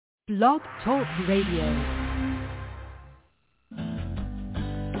Blog Talk Radio.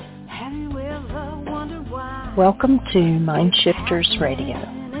 Welcome to MindShifters Radio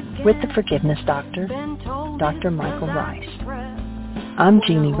with the Forgiveness Doctor, Dr. Michael Ryce. I'm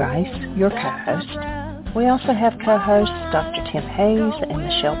Jeannie Ryce, your co-host. We also have co-hosts Dr. Tim Hayes and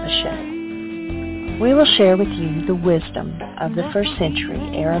Michelle Bechet. We will share with you the wisdom of the first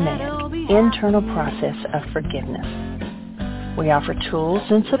century Aramaic internal process of forgiveness. We offer tools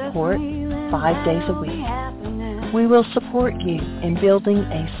and support 5 days a week. We will support you in building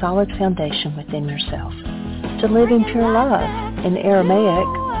a solid foundation within yourself to live in pure love, in Aramaic,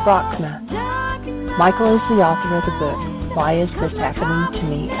 Rachma. Michael is the author of the book, Why Is This Happening to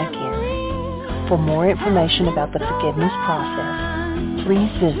Me Again? For more information about the forgiveness process, please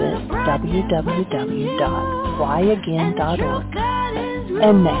visit www.whyagain.org.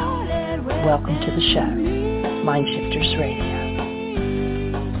 And now, welcome to the show, MindShifters Radio.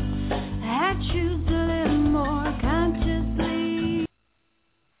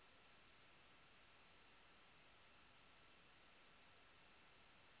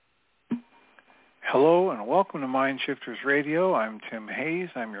 Hello and welcome to MindShifters Radio. I'm Tim Hayes.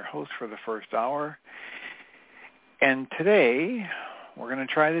 I'm your host for the first hour. And today, we're going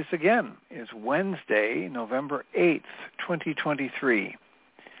to try this again. It's Wednesday, November 8th, 2023.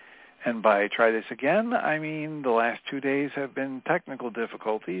 And by try this again, I mean the last 2 days have been technical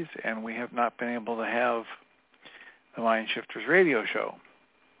difficulties, and we have not been able to have the MindShifters Radio show.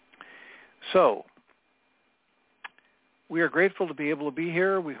 So, we are grateful to be able to be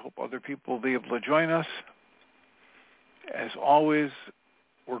here. We hope other people will be able to join us. As always,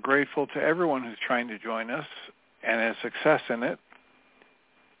 we're grateful to everyone who's trying to join us and has success in it.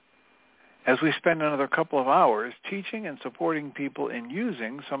 As we spend another couple of hours teaching and supporting people in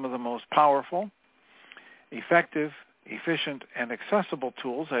using some of the most powerful, effective, efficient, and accessible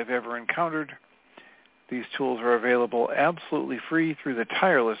tools I've ever encountered. These tools are available absolutely free through the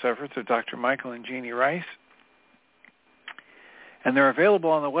tireless efforts of Dr. Michael and Jeanie Ryce. And they're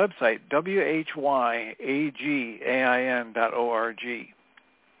available on the website, whyagain.org.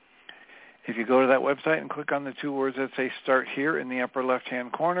 If you go to that website and click on the two words that say Start Here in the upper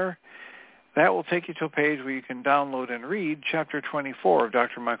left-hand corner, that will take you to a page where you can download and read Chapter 24 of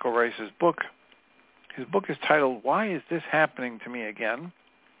Dr. Michael Ryce's book. His book is titled, Why Is This Happening to Me Again?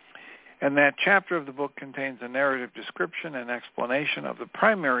 And that chapter of the book contains a narrative description and explanation of the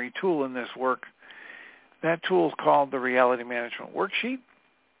primary tool in this work. That tool is called the Reality Management Worksheet,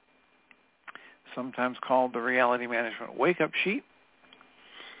 sometimes called the Reality Management Wake-Up Sheet.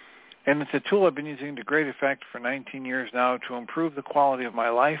 And it's a tool I've been using to great effect for 19 years now to improve the quality of my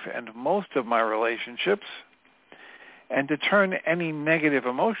life and most of my relationships, and to turn any negative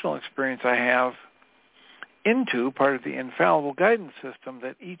emotional experience I have into part of the infallible guidance system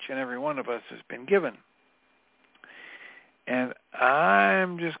that each and every one of us has been given. And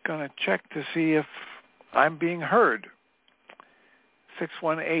I'm just going to check to see if I'm being heard.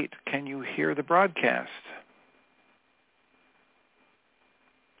 618, can you hear the broadcast?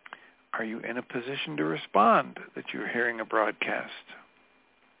 Are you in a position to respond that you're hearing a broadcast?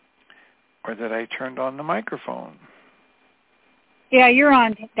 Or that I turned on the microphone? Yeah, you're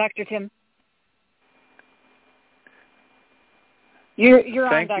on, Dr. Tim. You're on, Dr.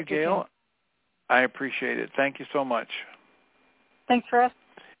 Tim. Thank you, Gail. I appreciate it. Thank you so much. Thanks for us.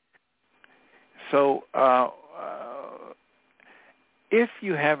 So if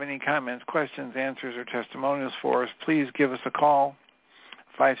you have any comments, questions, answers, or testimonials for us, please give us a call,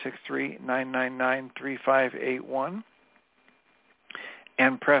 563-999-3581,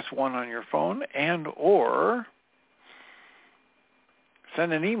 and press 1 on your phone, and or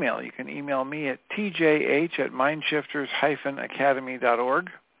send an email. You can email me at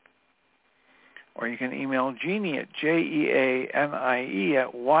tjh@mindshifters-academy.org. Or you can email Jeanie at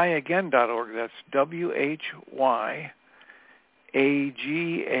jeanie@whyagain.org. That's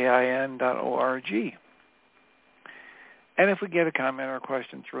whyagain.org. And if we get a comment or a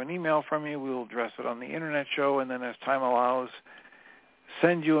question through an email from you, we will address it on the Internet show, and then as time allows,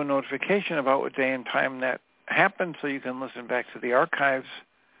 send you a notification about what day and time that happened so you can listen back to the archives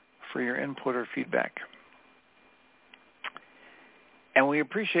for your input or feedback. And we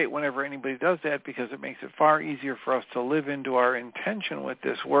appreciate whenever anybody does that because it makes it far easier for us to live into our intention with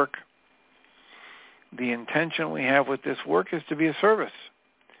this work. The intention we have with this work is to be a service.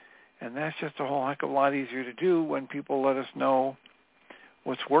 And that's just a whole heck of a lot easier to do when people let us know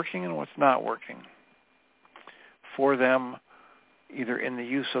what's working and what's not working for them, either in the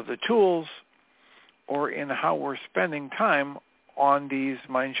use of the tools or in how we're spending time on these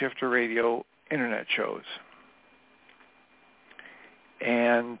MindShifter Radio internet shows.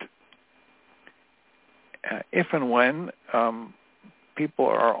 And if and when people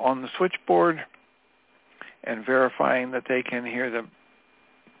are on the switchboard and verifying that they can hear the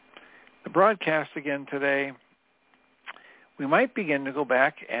broadcast again today, we might begin to go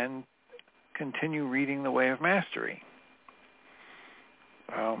back and continue reading The Way of Mastery.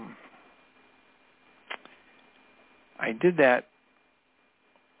 I did that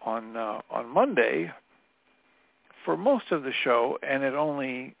on Monday for most of the show, and it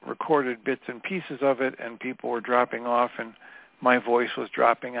only recorded bits and pieces of it, and people were dropping off, and my voice was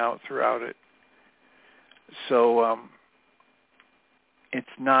dropping out throughout it. So it's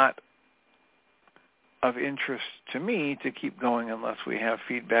not of interest to me to keep going unless we have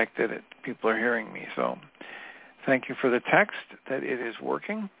feedback that people are hearing me. So thank you for the text that it is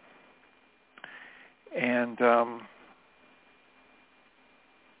working. And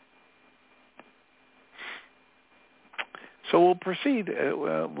so we'll proceed.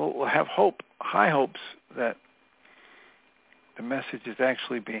 We'll have high hopes that the message is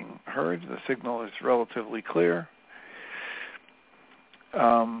actually being heard. The signal is relatively clear.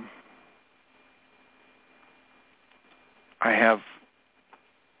 I have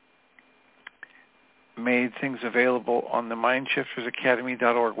made things available on the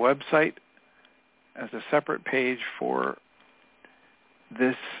MindShiftersAcademy.org website as a separate page for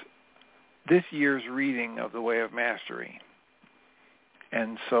this year's reading of The Way of Mastery.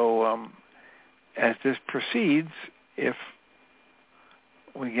 And so as this proceeds, if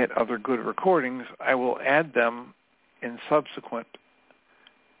we get other good recordings, I will add them in subsequent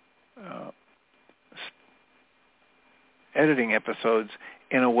editing episodes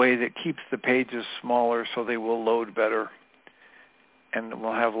in a way that keeps the pages smaller so they will load better and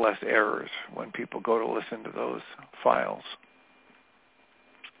we'll have less errors when people go to listen to those files.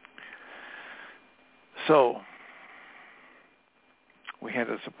 So we had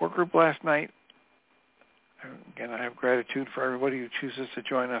a support group last night. Again, I have gratitude for everybody who chooses to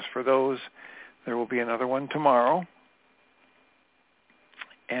join us for those. There will be another one tomorrow.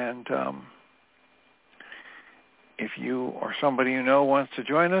 And if you or somebody you know wants to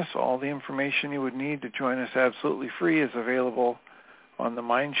join us, all the information you would need to join us absolutely free is available on the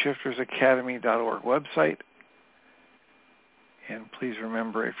MindShiftersAcademy.org website. And please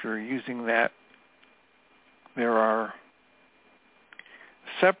remember, if you're using that, there are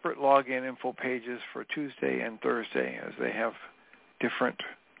separate login info pages for Tuesday and Thursday, as they have different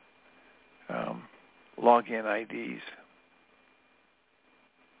login IDs.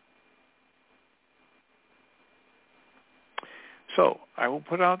 So I will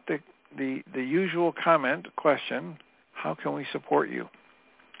put out the usual question: how can we support you?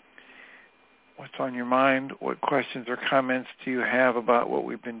 What's on your mind? What questions or comments do you have about what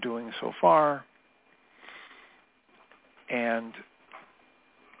we've been doing so far? And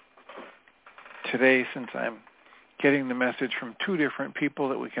today, since I'm getting the message from two different people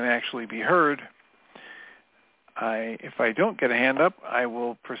that we can actually be heard, if I don't get a hand up, I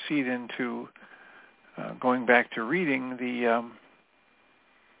will proceed into going back to reading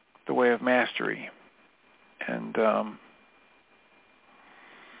the Way of Mastery, and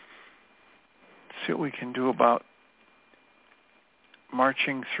see what we can do about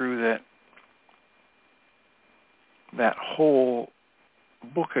marching through that whole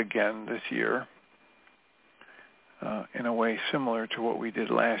book again this year in a way similar to what we did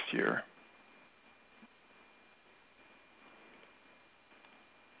last year.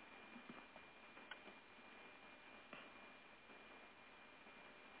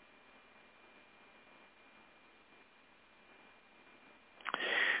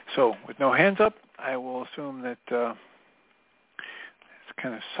 So with no hands up, I will assume that it's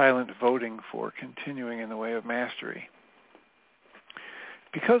kind of silent voting for continuing in the Way of Mastery.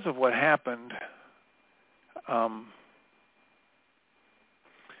 Because of what happened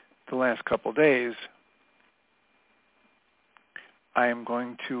the last couple days, I am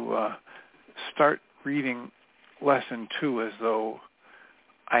going to start reading Lesson 2 as though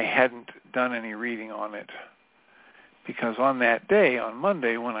I hadn't done any reading on it. Because on that day, on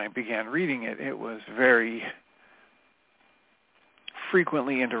Monday, when I began reading it, it was very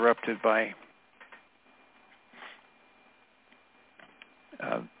frequently interrupted by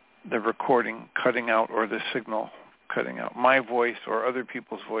the recording cutting out or the signal cutting out, my voice or other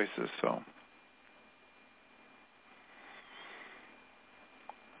people's voices. So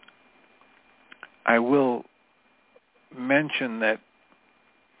I will mention that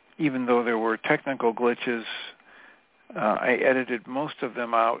even though there were technical glitches, I edited most of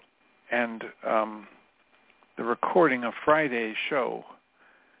them out, and the recording of Friday's show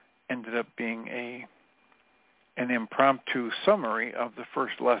ended up being an impromptu summary of the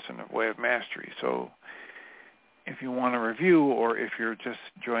first lesson of Way of Mastery. So if you want a review, or if you're just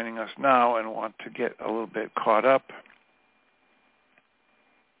joining us now and want to get a little bit caught up,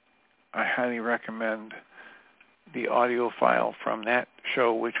 I highly recommend the audio file from that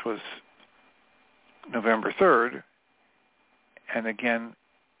show, which was November 3rd. And again,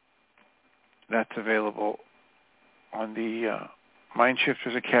 that's available on the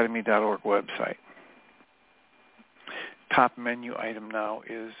MindShiftersAcademy.org website. Top menu item now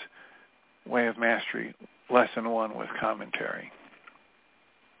is Way of Mastery, Lesson 1 with commentary.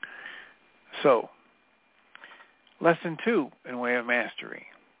 So, Lesson 2 in Way of Mastery.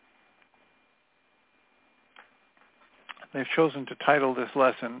 They've chosen to title this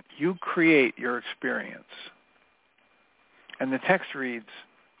lesson, You Create Your Experience. And the text reads,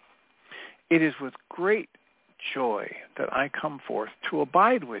 It is with great joy that I come forth to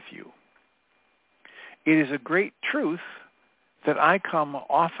abide with you. It is a great truth that I come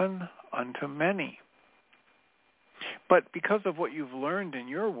often unto many. But because of what you've learned in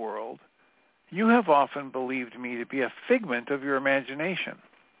your world, you have often believed me to be a figment of your imagination,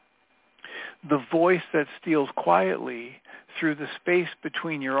 the voice that steals quietly through the space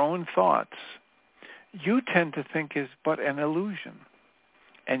between your own thoughts. You tend to think is but an illusion.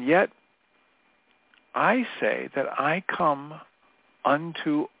 And yet, I say that I come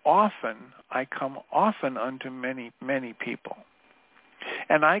often unto many, many people.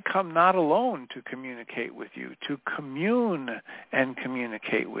 And I come not alone to communicate with you, to commune and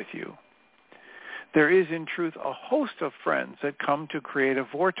communicate with you. There is in truth a host of friends that come to create a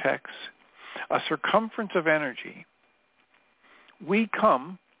vortex, a circumference of energy. We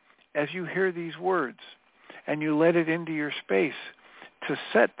come as you hear these words and you let it into your space to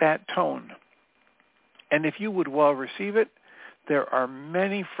set that tone. And if you would well receive it, there are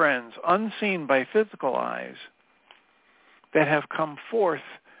many friends unseen by physical eyes that have come forth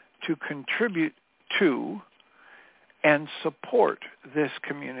to contribute to and support this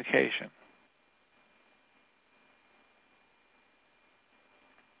communication.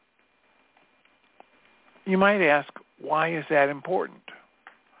 You might ask, why is that important?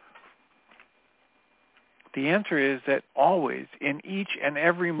 The answer is that always, in each and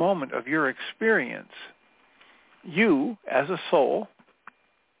every moment of your experience, you as a soul,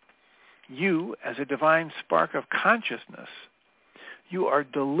 you as a divine spark of consciousness, you are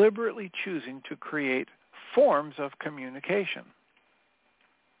deliberately choosing to create forms of communication.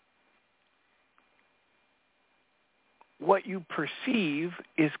 What you perceive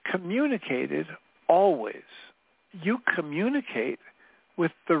is communicated always. You communicate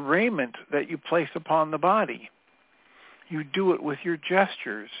with the raiment that you place upon the body. You do it with your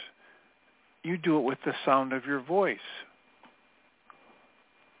gestures. You do it with the sound of your voice.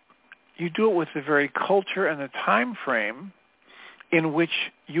 You do it with the very culture and the time frame in which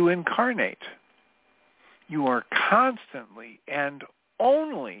you incarnate. You are constantly and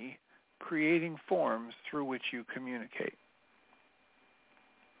only creating forms through which you communicate.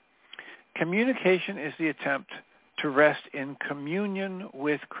 Communication is the attempt to rest in communion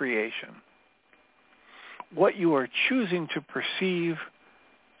with creation. What you are choosing to perceive,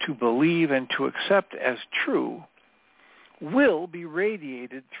 to believe, and to accept as true will be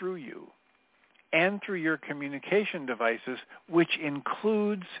radiated through you and through your communication devices, which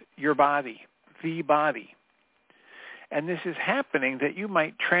includes your body, the body. And this is happening that you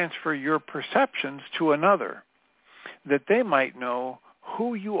might transfer your perceptions to another, that they might know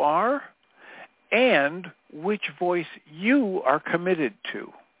who you are and which voice you are committed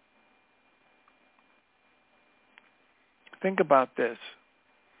to. Think about this.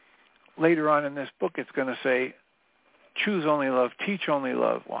 Later on in this book, it's going to say, choose only love, teach only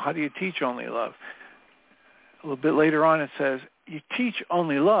love. Well, how do you teach only love? A little bit later on, it says, you teach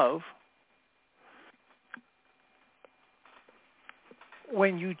only love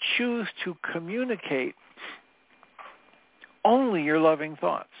when you choose to communicate only your loving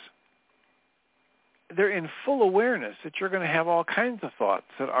thoughts. They're in full awareness that you're going to have all kinds of thoughts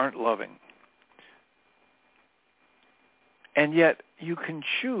that aren't loving. And yet you can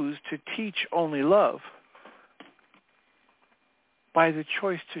choose to teach only love by the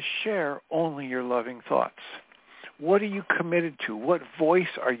choice to share only your loving thoughts. What are you committed to? What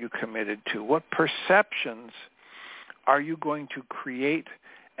voice are you committed to? What perceptions are you going to create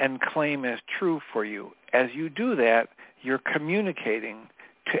and claim as true for you? As you do that, you're communicating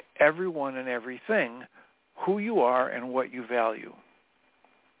to everyone and everything who you are and what you value.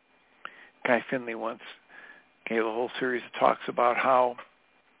 Guy Finley once gave a whole series of talks about how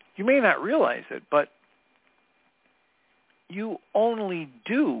you may not realize it, but you only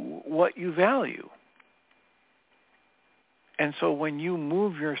do what you value. And so when you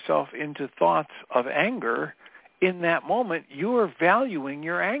move yourself into thoughts of anger, in that moment, you are valuing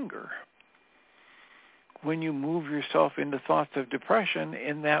your anger. When you move yourself into thoughts of depression,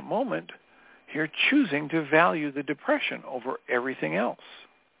 in that moment, you're choosing to value the depression over everything else.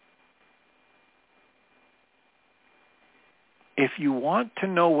 If you want to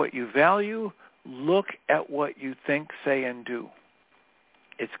know what you value, look at what you think, say, and do.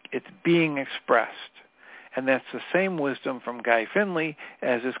 It's being expressed. And that's the same wisdom from Guy Finley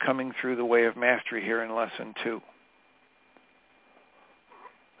as is coming through the Way of Mastery here in Lesson 2.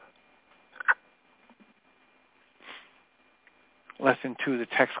 Lesson 2, the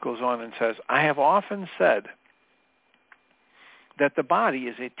text goes on and says, I have often said that the body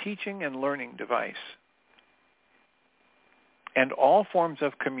is a teaching and learning device, and all forms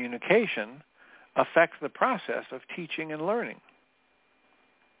of communication affect the process of teaching and learning.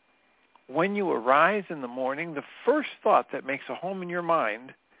 When you arise in the morning, the first thought that makes a home in your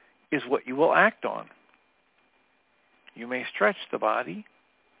mind is what you will act on. You may stretch the body,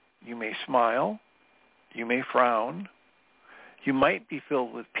 you may smile, you may frown, you might be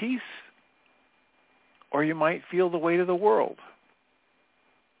filled with peace, or you might feel the weight of the world.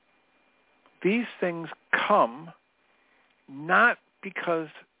 These things come not because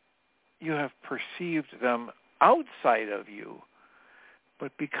you have perceived them outside of you,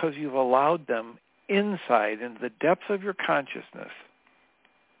 but because you've allowed them inside, in the depths of your consciousness.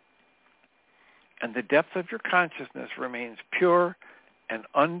 And the depth of your consciousness remains pure and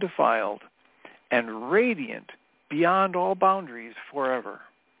undefiled and radiant beyond all boundaries forever.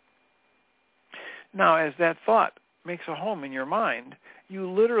 Now, as that thought makes a home in your mind, you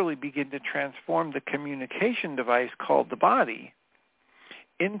literally begin to transform the communication device called the body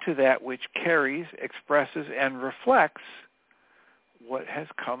into that which carries, expresses, and reflects what has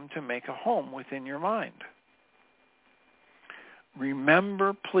come to make a home within your mind.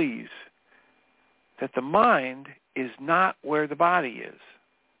 Remember, please, that the mind is not where the body is.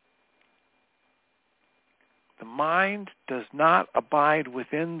 The mind does not abide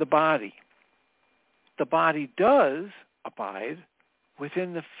within the body. The body does abide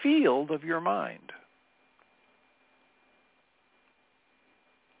within the field of your mind.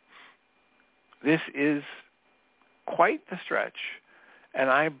 This is quite the stretch, and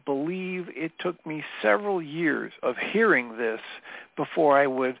I believe it took me several years of hearing this before I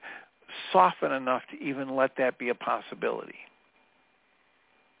would soften enough to even let that be a possibility.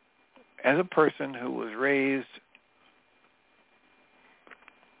 As a person who was raised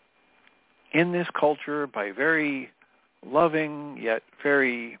in this culture by very loving yet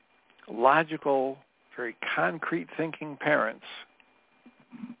very logical, very concrete thinking parents,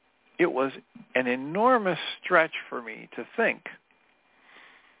 it was an enormous stretch for me to think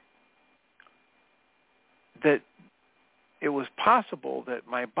that it was possible that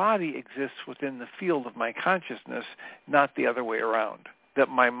my body exists within the field of my consciousness, not the other way around. That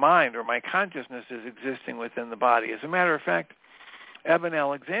my mind or my consciousness is existing within the body. As a matter of fact, Eben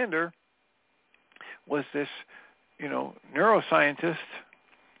Alexander was this, neuroscientist,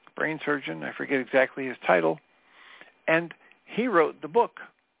 brain surgeon, I forget exactly his title, and he wrote the book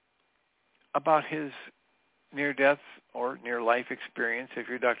about his near-death or near-life experience. If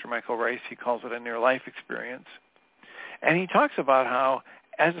you're Dr. Michael Ryce, he calls it a near-life experience. And he talks about how,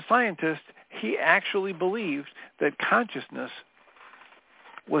 as a scientist, he actually believed that consciousness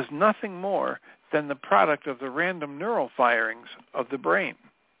was nothing more than the product of the random neural firings of the brain.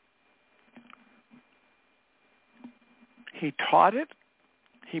 He taught it,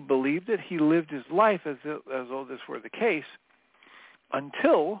 he believed it, he lived his life as though this were the case,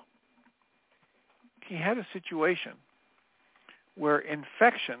 until he had a situation where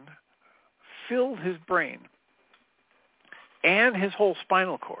infection filled his brain and his whole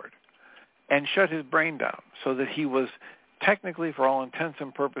spinal cord and shut his brain down, so that he was technically, for all intents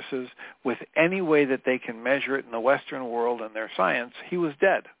and purposes, with any way that they can measure it in the Western world and their science, he was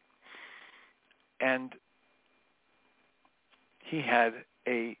dead. And he had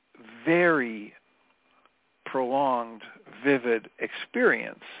a very prolonged, vivid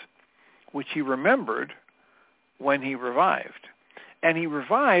experience, which he remembered when he revived. And he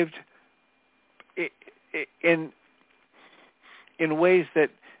revived in ways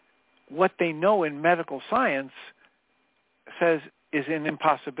that what they know in medical science says is an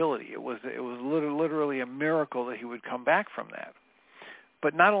impossibility. It was literally a miracle that he would come back from that.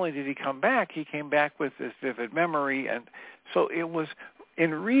 But not only did he come back, he came back with this vivid memory. And so it was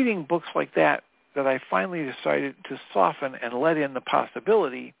in reading books like that that I finally decided to soften and let in the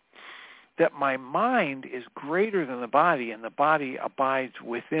possibility that my mind is greater than the body, and the body abides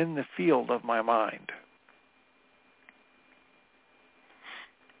within the field of my mind.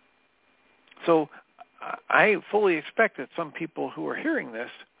 So I fully expect that some people who are hearing this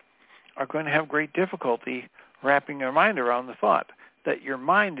are going to have great difficulty wrapping their mind around the thought that your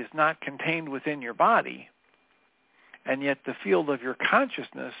mind is not contained within your body, and yet the field of your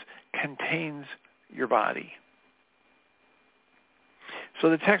consciousness contains your body. So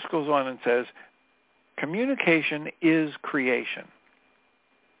the text goes on and says, communication is creation.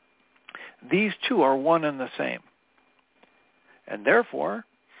 These two are one and the same. And therefore,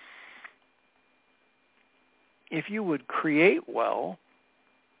 if you would create well,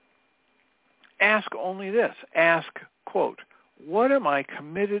 ask only this. Ask, quote, what am I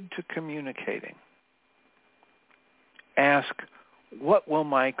committed to communicating? Ask, what will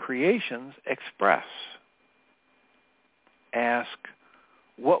my creations express? Ask,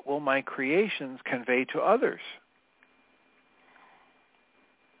 what will my creations convey to others?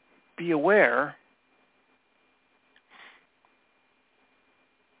 Be aware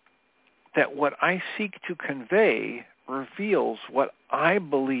that what I seek to convey reveals what I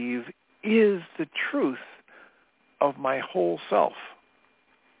believe is the truth of my whole self,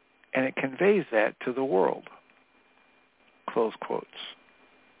 and it conveys that to the world. Close quotes.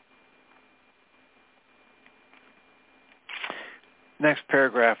 Next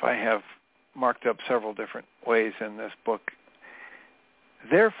paragraph I have marked up several different ways in this book.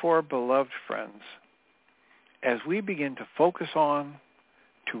 Therefore, beloved friends, as we begin to focus on,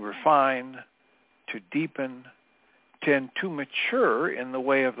 to refine, to deepen, and to mature in the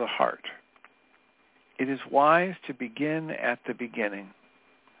way of the heart, it is wise to begin at the beginning.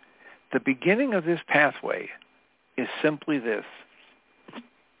 The beginning of this pathway is simply this.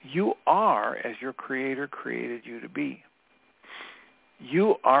 You are as your Creator created you to be.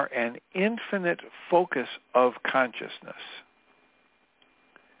 You are an infinite focus of consciousness.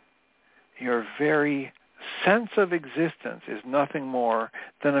 Your very sense of existence is nothing more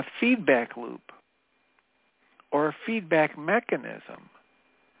than a feedback loop or a feedback mechanism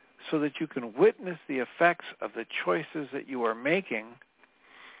so that you can witness the effects of the choices that you are making.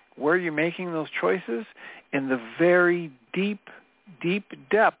 Where you're making those choices? In the very deep, deep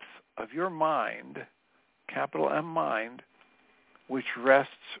depths of your mind, capital M mind, which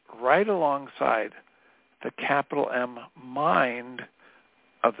rests right alongside the capital M mind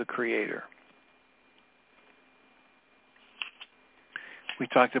of the Creator. We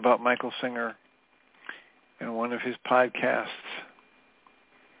talked about Michael Singer in one of his podcasts,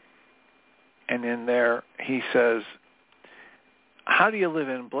 and in there he says, how do you live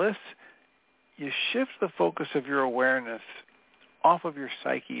in bliss? You shift the focus of your awareness off of your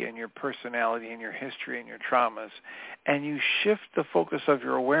psyche and your personality and your history and your traumas, and you shift the focus of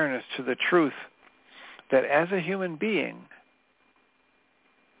your awareness to the truth that as a human being,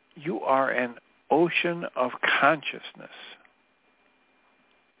 you are an ocean of consciousness.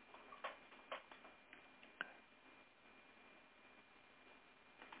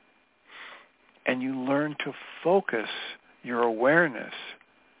 And you learn to focus your awareness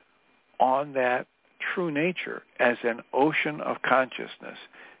on that true nature as an ocean of consciousness.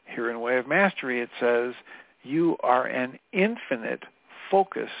 Here in Way of Mastery it says, you are an infinite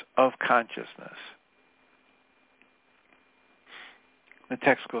focus of consciousness. The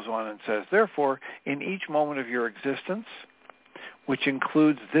text goes on and says, therefore, in each moment of your existence, which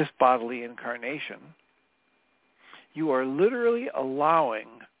includes this bodily incarnation, you are literally allowing,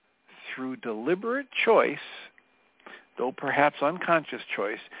 through deliberate choice, though perhaps unconscious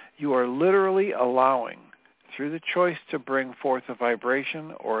choice, you are literally allowing, through the choice to bring forth a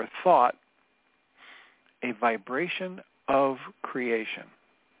vibration or a thought, a vibration of creation.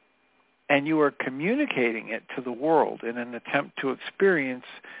 And you are communicating it to the world in an attempt to experience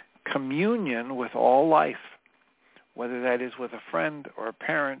communion with all life, whether that is with a friend or a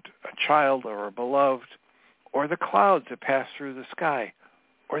parent, a child or a beloved, or the clouds that pass through the sky,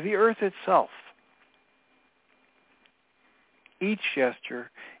 or the earth itself. Each gesture,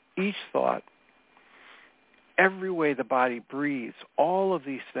 each thought, every way the body breathes, all of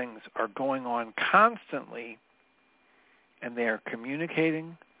these things are going on constantly, and they are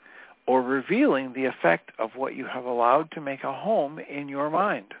communicating or revealing the effect of what you have allowed to make a home in your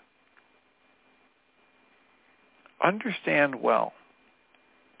mind. Understand well,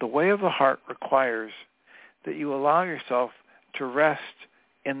 the way of the heart requires that you allow yourself to rest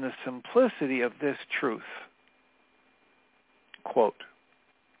in the simplicity of this truth. Quote,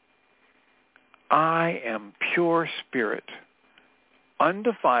 I am pure spirit,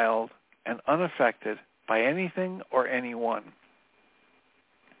 undefiled and unaffected by anything or anyone.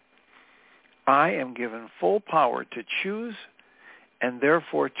 I am given full power to choose and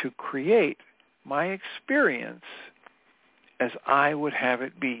therefore to create my experience as I would have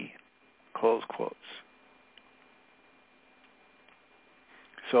it be. Close quotes.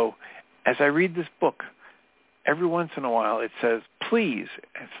 So as I read this book, every once in a while it says, please,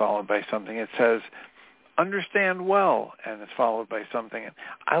 and it's followed by something. It says, understand well, and it's followed by something. And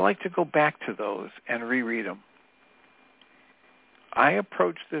I like to go back to those and reread them. I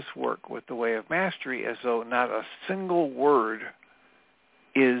approach this work with the Way of Mastery as though not a single word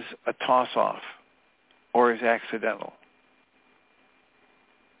is a toss-off or is accidental.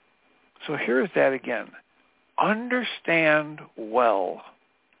 So here's that again. Understand well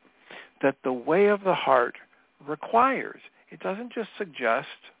that the way of the heart requires. It doesn't just suggest.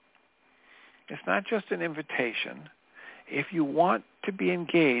 It's not just an invitation. If you want to be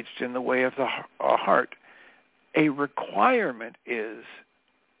engaged in the way of the heart, a requirement is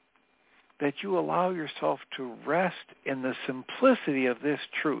that you allow yourself to rest in the simplicity of this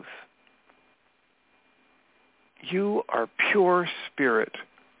truth. You are pure spirit,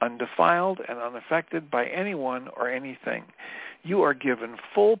 undefiled and unaffected by anyone or anything. You are given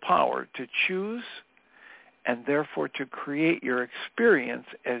full power to choose and therefore to create your experience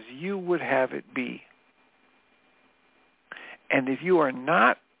as you would have it be. And if you are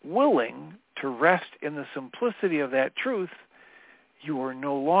not willing to rest in the simplicity of that truth, you are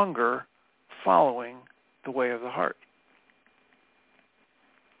no longer following the way of the heart.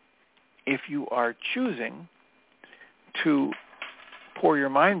 If you are choosing to pour your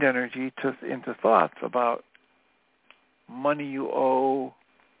mind energy into thoughts about money you owe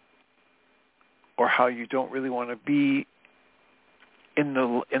or how you don't really want to be in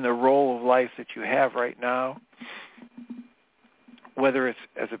the role of life that you have right now, whether it's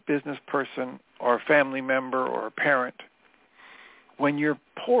as a business person or a family member or a parent, when you're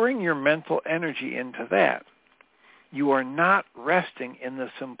pouring your mental energy into that, you are not resting in the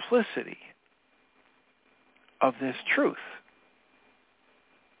simplicity of this truth.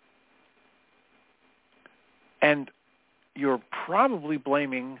 And you're probably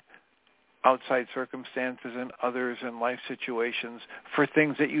blaming outside circumstances and others and life situations for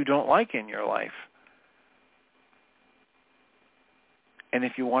things that you don't like in your life. And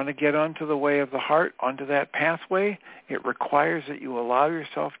if you want to get onto the way of the heart, onto that pathway, it requires that you allow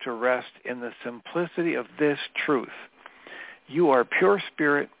yourself to rest in the simplicity of this truth. You are pure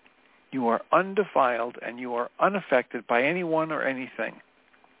spirit, you are undefiled, and you are unaffected by anyone or anything.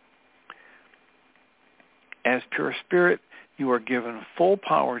 As pure spirit, you are given full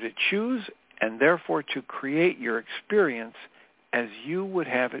power to choose and therefore to create your experience as you would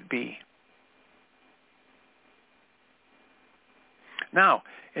have it be. Now,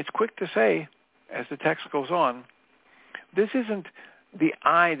 it's quick to say, as the text goes on, this isn't the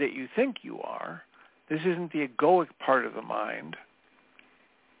I that you think you are. This isn't the egoic part of the mind.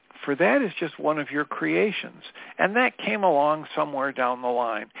 For that is just one of your creations. And that came along somewhere down the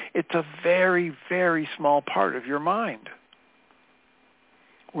line. It's a very, very small part of your mind.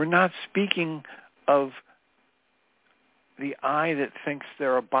 We're not speaking of the I that thinks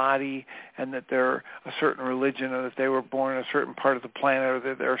they're a body and that they're a certain religion or that they were born in a certain part of the planet or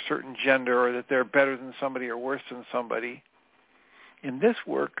that they're a certain gender or that they're better than somebody or worse than somebody. In this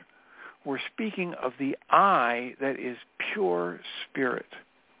work, we're speaking of the I that is pure spirit,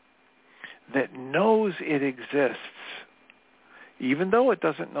 that knows it exists, even though it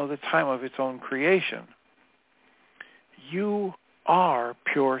doesn't know the time of its own creation. You are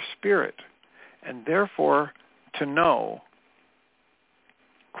pure spirit, and therefore to know,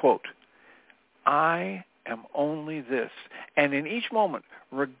 quote, I am only this. And in each moment,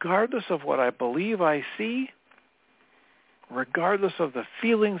 regardless of what I believe I see, regardless of the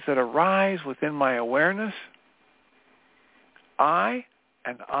feelings that arise within my awareness, I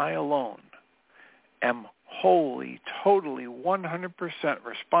and I alone am wholly, totally, 100%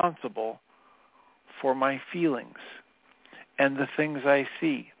 responsible for my feelings and the things I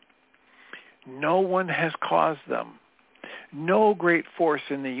see. No one has caused them. No great force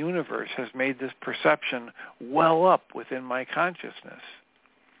in the universe has made this perception well up within my consciousness.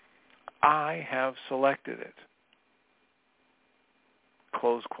 I have selected it.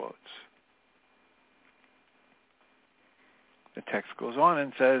 Close quotes. The text goes on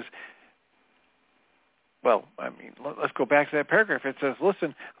and says, let's go back to that paragraph. It says,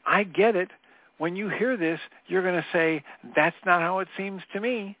 listen, I get it. When you hear this, you're going to say, that's not how it seems to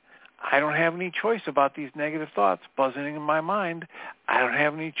me. I don't have any choice about these negative thoughts buzzing in my mind. I don't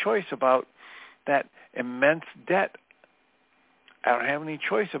have any choice about that immense debt. I don't have any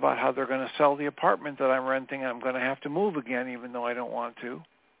choice about how they're going to sell the apartment that I'm renting and I'm going to have to move again even though I don't want to.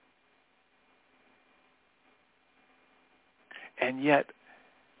 And yet,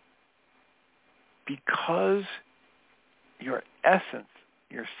 because your essence,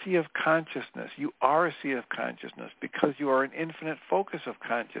 your sea of consciousness. You are a sea of consciousness because you are an infinite focus of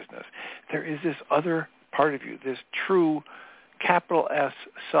consciousness. There is this other part of you, this true, capital S,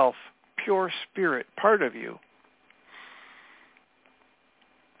 self, pure spirit part of you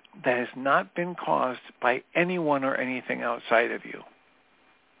that has not been caused by anyone or anything outside of you.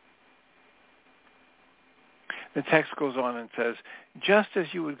 The text goes on and says, just as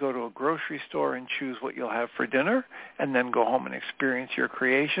you would go to a grocery store and choose what you'll have for dinner and then go home and experience your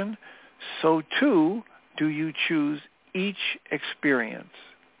creation, so too do you choose each experience.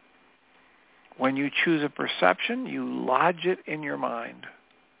 When you choose a perception, you lodge it in your mind.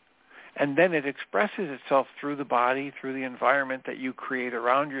 And then it expresses itself through the body, through the environment that you create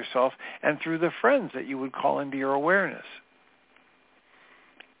around yourself, and through the friends that you would call into your awareness.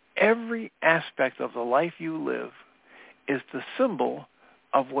 Every aspect of the life you live is the symbol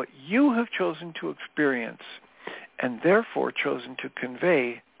of what you have chosen to experience and therefore chosen to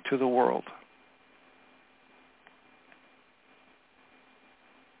convey to the world.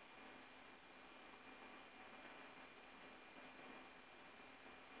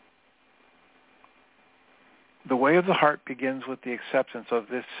 The way of the heart begins with the acceptance of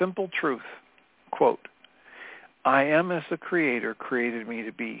this simple truth, quote, I am as the Creator created me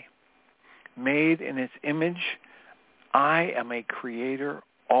to be. Made in its image, I am a creator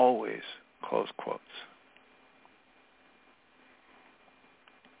always, close quotes.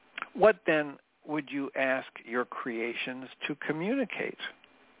 What then would you ask your creations to communicate?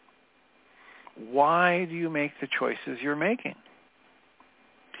 Why do you make the choices you're making?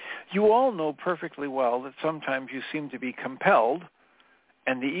 You all know perfectly well that sometimes you seem to be compelled,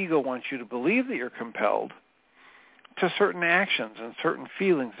 and the ego wants you to believe that you're compelled, to certain actions and certain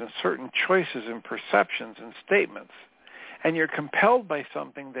feelings and certain choices and perceptions and statements. And you're compelled by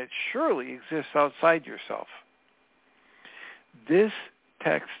something that surely exists outside yourself. This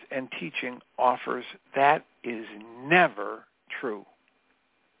text and teaching offers that is never true.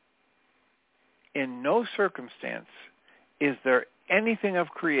 In no circumstance is there anything of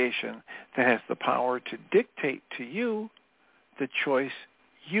creation that has the power to dictate to you the choice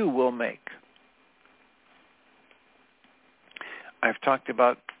you will make. I've talked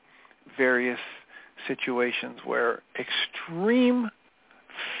about various situations where extreme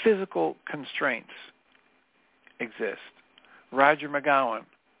physical constraints exist. Roger McGowan,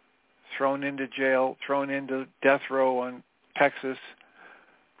 thrown into jail, thrown into death row in Texas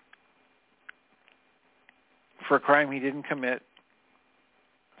for a crime he didn't commit,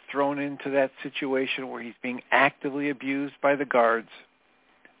 thrown into that situation where he's being actively abused by the guards,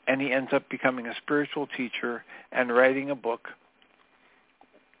 and he ends up becoming a spiritual teacher and writing a book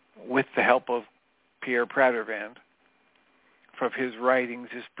with the help of Pierre Pradervand from his writings,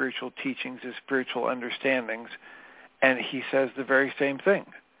 his spiritual teachings, his spiritual understandings, and he says the very same thing.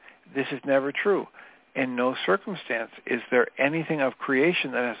 This is never true. In no circumstance is there anything of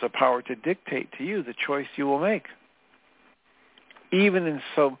creation that has the power to dictate to you the choice you will make. Even in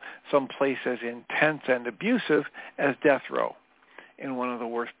some place as intense and abusive as death row in one of the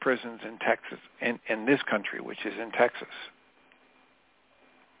worst prisons in Texas, in this country, which is in Texas.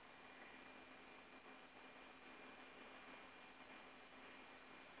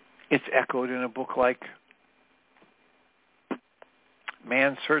 It's echoed in a book like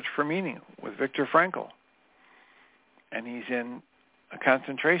Man's Search for Meaning with Viktor Frankl. And he's in a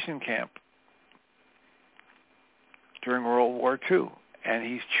concentration camp during World War II, and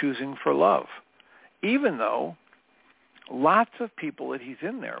he's choosing for love, even though lots of people that he's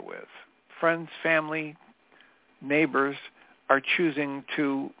in there with, friends, family, neighbors, are choosing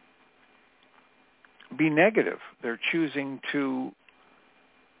to be negative. They're choosing to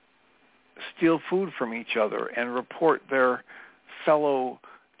steal food from each other and report their fellow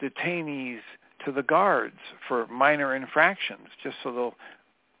detainees to the guards for minor infractions, just so they'll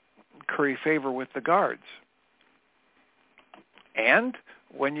curry favor with the guards. And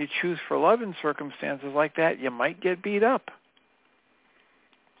when you choose for love in circumstances like that, you might get beat up.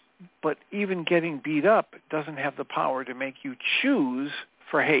 But even getting beat up doesn't have the power to make you choose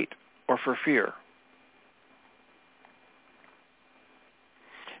for hate or for fear.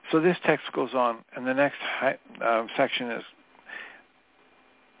 So this text goes on, and the next section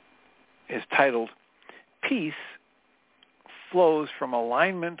is titled, Peace Flows from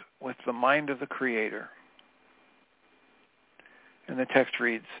Alignment with the Mind of the Creator. And the text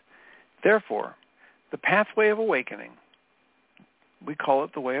reads, Therefore, the pathway of awakening, we call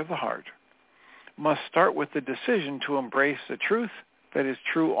it the way of the heart, must start with the decision to embrace the truth that is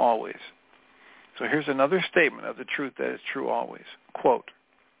true always. So here's another statement of the truth that is true always. Quote,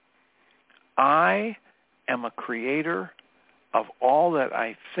 I am a creator of all that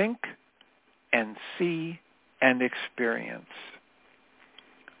I think and see and experience.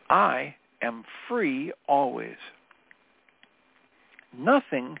 I am free always.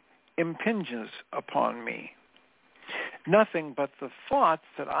 Nothing impinges upon me. Nothing but the thoughts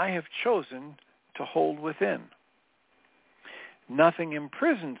that I have chosen to hold within. Nothing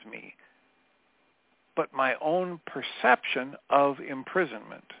imprisons me but my own perception of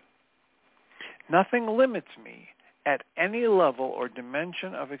imprisonment. Nothing limits me at any level or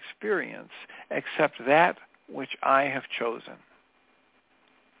dimension of experience except that which I have chosen.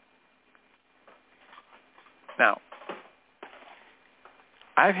 Now,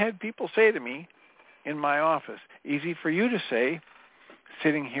 I've had people say to me in my office, easy for you to say,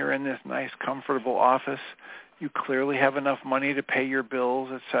 sitting here in this nice, comfortable office, you clearly have enough money to pay your bills,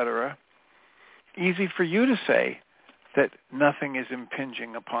 etc. Easy for you to say that nothing is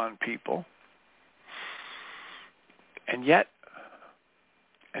impinging upon people. And yet,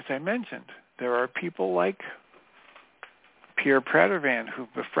 as I mentioned, there are people like Pierre Pradervan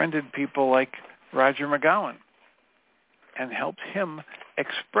who've befriended people like Roger McGowan and helped him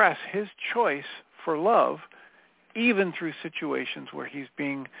express his choice for love even through situations where he's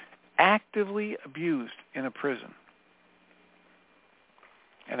being actively abused in a prison.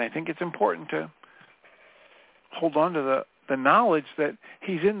 And I think it's important to hold on to the knowledge that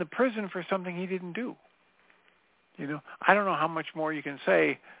he's in the prison for something he didn't do. You know, I don't know how much more you can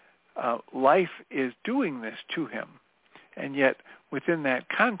say life is doing this to him. And yet, within that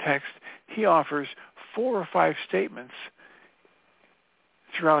context, he offers 4 or 5 statements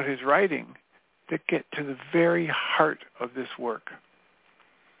throughout his writing that get to the very heart of this work.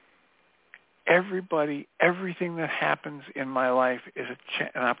 Everybody, everything that happens in my life is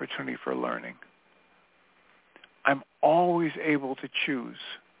an opportunity for learning. I'm always able to choose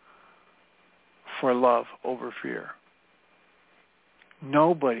for love over fear.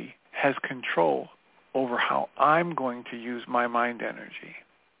 Nobody has control over how I'm going to use my mind energy.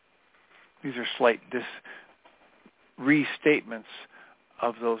 These are slight restatements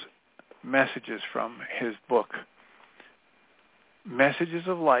of those messages from his book, Messages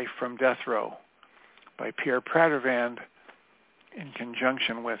of Life from Death Row by Pierre Pradervan in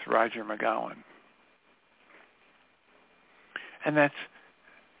conjunction with Roger McGowan. And that's,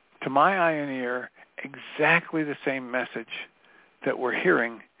 to my eye and ear, exactly the same message that we're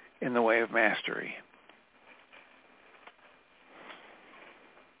hearing in The Way of Mastery.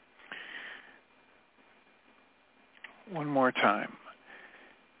 One more time.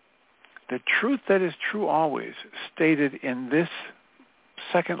 The truth that is true always, stated in this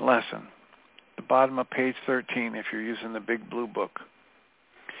second lesson, the bottom of page 13 if you're using the big blue book.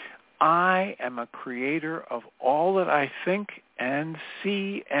 I am a creator of all that I think and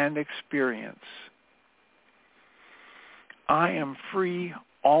see and experience. I am free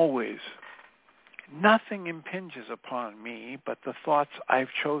always. Nothing impinges upon me but the thoughts I've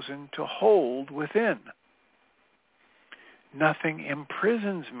chosen to hold within. Nothing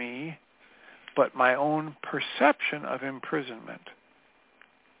imprisons me but my own perception of imprisonment.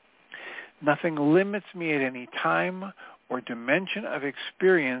 Nothing limits me at any time or dimension of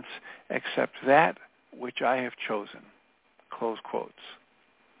experience except that which I have chosen. Close quotes.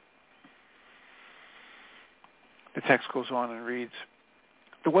 The text goes on and reads,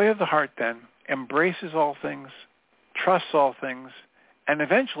 the way of the heart, then, embraces all things, trusts all things, and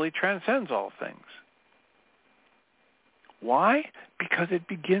eventually transcends all things. Why? Because it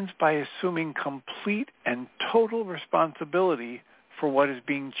begins by assuming complete and total responsibility for what is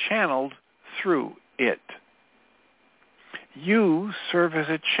being channeled through it. You serve as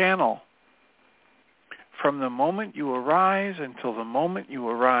a channel. From the moment you arise until the moment you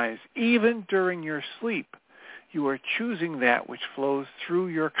arise, even during your sleep, you are choosing that which flows through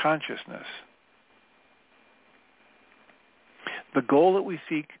your consciousness. The goal that we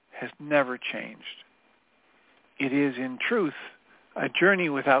seek has never changed. It is, in truth, a journey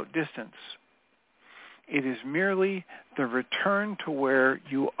without distance. It is merely the return to where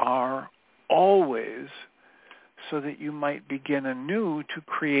you are always, so that you might begin anew to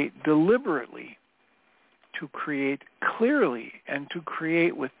create deliberately, to create clearly, and to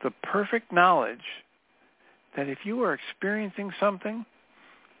create with the perfect knowledge that if you are experiencing something,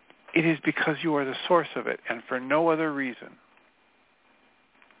 it is because you are the source of it and for no other reason.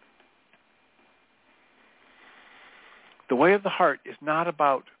 The way of the heart is not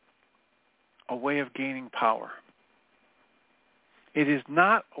about a way of gaining power. It is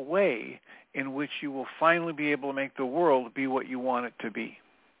not a way in which you will finally be able to make the world be what you want it to be.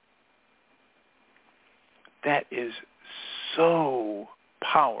 That is so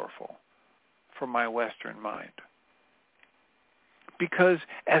powerful for my Western mind. Because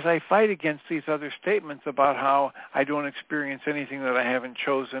as I fight against these other statements about how I don't experience anything that I haven't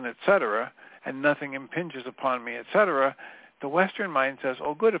chosen, etc., and nothing impinges upon me, etc., the Western mind says,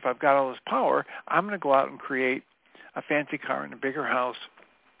 oh, good, if I've got all this power, I'm going to go out and create a fancy car and a bigger house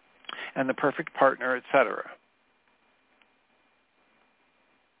and the perfect partner, etc.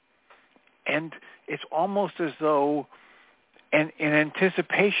 And it's almost as though, in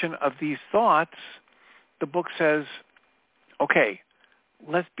anticipation of these thoughts, the book says, okay,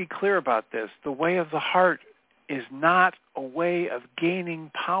 let's be clear about this. The way of the heart is not a way of gaining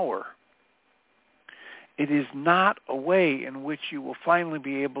power. It is not a way in which you will finally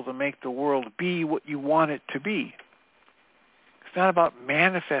be able to make the world be what you want it to be. It's not about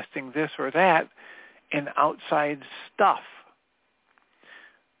manifesting this or that in outside stuff.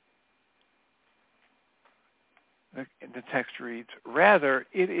 The text reads, rather,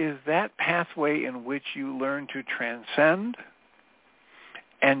 it is that pathway in which you learn to transcend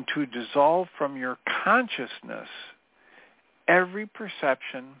and to dissolve from your consciousness every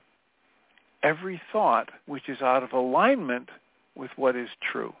perception, every thought which is out of alignment with what is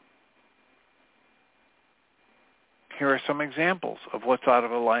true. Here are some examples of what's out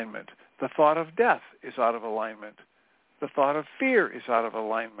of alignment. The thought of death is out of alignment. The thought of fear is out of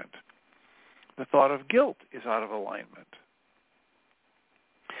alignment. The thought of guilt is out of alignment.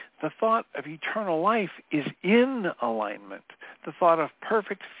 The thought of eternal life is in alignment. The thought of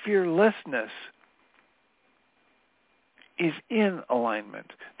perfect fearlessness is in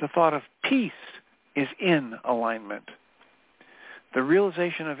alignment. The thought of peace is in alignment. The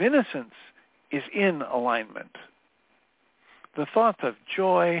realization of innocence is in alignment. The thoughts of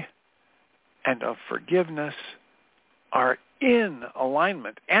joy and of forgiveness are in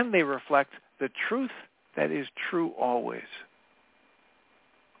alignment, and they reflect the truth that is true always.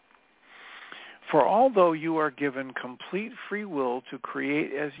 For although you are given complete free will to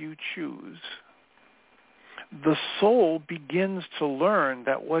create as you choose, the soul begins to learn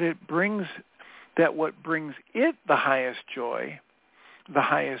that what brings it the highest joy, the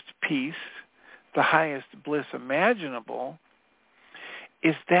highest peace, the highest bliss imaginable,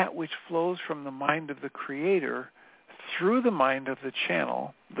 is that which flows from the mind of the Creator through the mind of the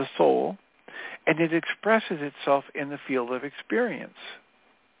channel, the soul, and it expresses itself in the field of experience.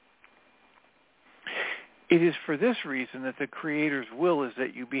 It is for this reason that the Creator's will is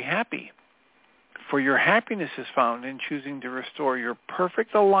that you be happy. For your happiness is found in choosing to restore your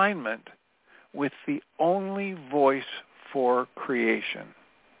perfect alignment with the only voice for creation.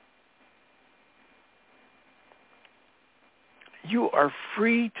 You are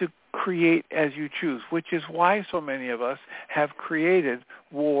free to create as you choose, which is why so many of us have created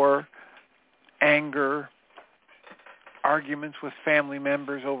war, anger, arguments with family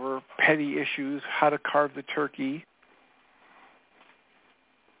members over petty issues, how to carve the turkey.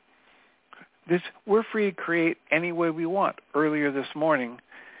 We're free to create any way we want. Earlier this morning,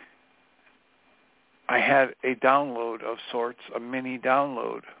 I had a download of sorts, a mini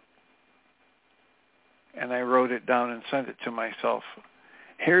download, and I wrote it down and sent it to myself.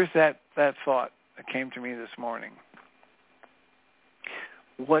 Here's that thought that came to me this morning.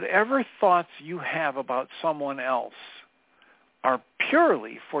 Whatever thoughts you have about someone else are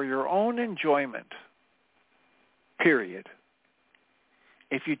purely for your own enjoyment, period.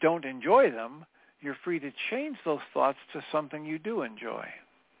 If you don't enjoy them, you're free to change those thoughts to something you do enjoy.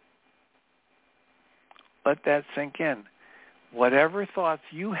 Let that sink in. Whatever thoughts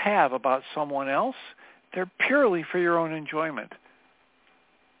you have about someone else, they're purely for your own enjoyment.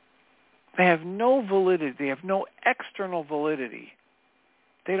 They have no validity. They have no external validity.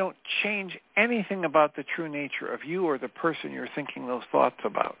 They don't change anything about the true nature of you or the person you're thinking those thoughts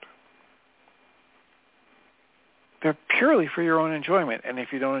about. They're purely for your own enjoyment, and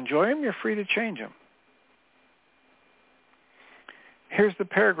if you don't enjoy them, you're free to change them. Here's the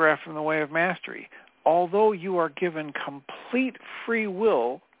paragraph from The Way of Mastery. Although you are given complete free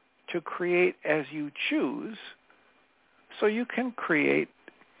will to create as you choose, so you can create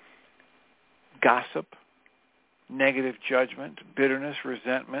gossip, negative judgment, bitterness,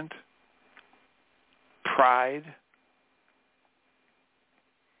 resentment, pride.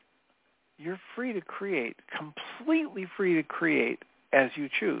 You're free to create, completely free to create as you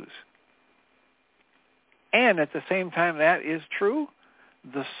choose. And at the same time that is true,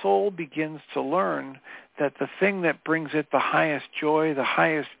 the soul begins to learn that the thing that brings it the highest joy, the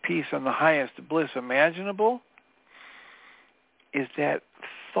highest peace, and the highest bliss imaginable is that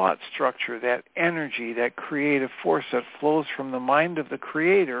thought structure, that energy, that creative force that flows from the mind of the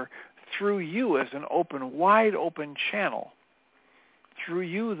Creator through you as an open, wide open channel, through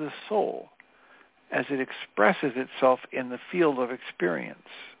you, the soul. as it expresses itself in the field of experience.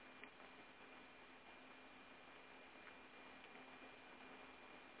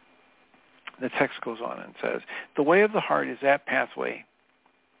 The text goes on and says, the way of the heart is that pathway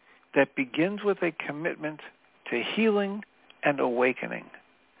that begins with a commitment to healing and awakening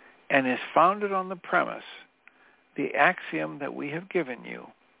and is founded on the premise, the axiom that we have given you,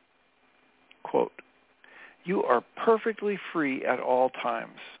 quote, you are perfectly free at all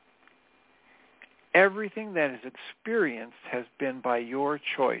times. Everything that is experienced has been by your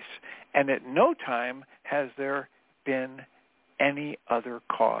choice, and at no time has there been any other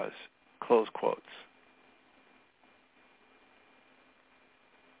cause, close quotes.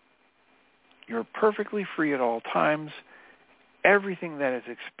 You're perfectly free at all times. Everything that is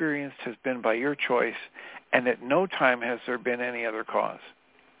experienced has been by your choice, and at no time has there been any other cause.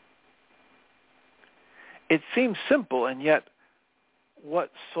 It seems simple, and yet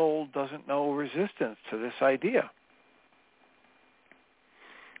what soul doesn't know resistance to this idea?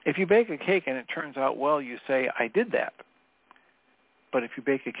 If you bake a cake and it turns out well, you say, I did that. But if you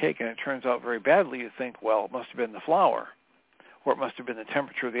bake a cake and it turns out very badly, you think, well, it must have been the flour, or it must have been the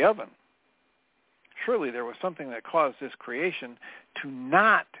temperature of the oven. Surely there was something that caused this creation to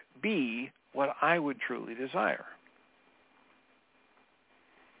not be what I would truly desire.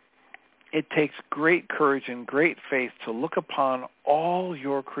 It takes great courage and great faith to look upon all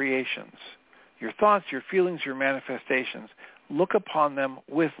your creations, your thoughts, your feelings, your manifestations. Look upon them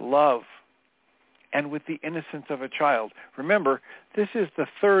with love and with the innocence of a child. Remember, this is the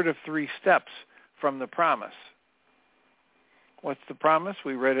third of 3 steps from the promise. What's the promise?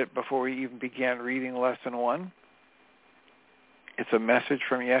 We read it before we even began reading Lesson 1. It's a message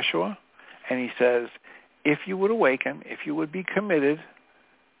from Yeshua, and he says, if you would awaken, if you would be committed,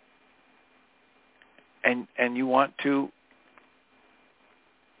 and you want to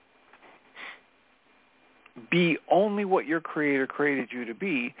be only what your Creator created you to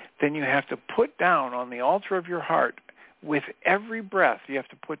be, then you have to put down on the altar of your heart, with every breath, you have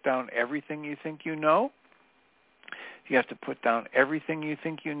to put down everything you think you know. You have to put down everything you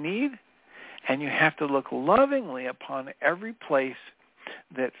think you need, and you have to look lovingly upon every place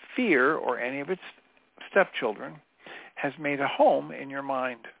that fear or any of its stepchildren has made a home in your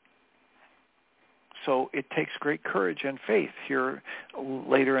mind. So it takes great courage and faith. Here,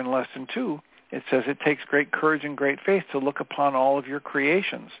 later in Lesson 2, it says it takes great courage and great faith to look upon all of your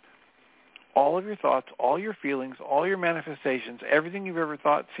creations, all of your thoughts, all your feelings, all your manifestations, everything you've ever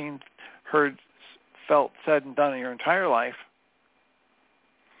thought, seen, heard, felt, said, and done in your entire life,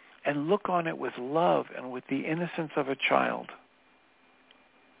 and look on it with love and with the innocence of a child.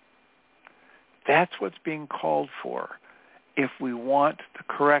 That's what's being called for if we want the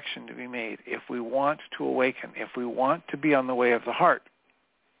correction to be made, if we want to awaken, if we want to be on the way of the heart.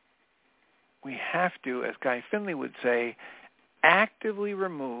 We have to, as Guy Finley would say, actively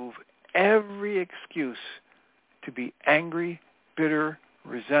remove every excuse to be angry, bitter,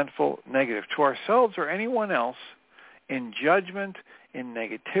 resentful, negative to ourselves or anyone else, in judgment, in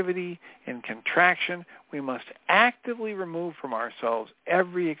negativity, in contraction. We must actively remove from ourselves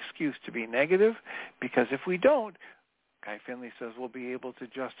every excuse to be negative, because if we don't, Guy Finley says, we'll be able to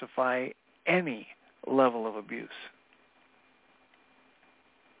justify any level of abuse.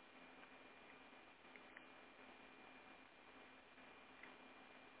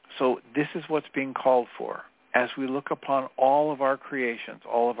 So this is what's being called for as we look upon all of our creations,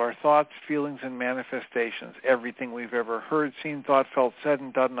 all of our thoughts, feelings, and manifestations, everything we've ever heard, seen, thought, felt, said,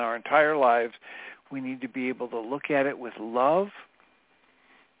 and done in our entire lives. We need to be able to look at it with love,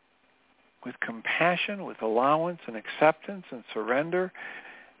 with compassion, with allowance and acceptance and surrender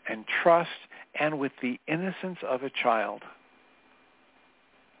and trust, and with the innocence of a child.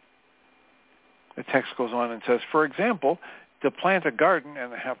 The text goes on and says, for example, to plant a garden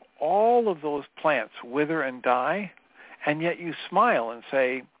and have all of those plants wither and die, and yet you smile and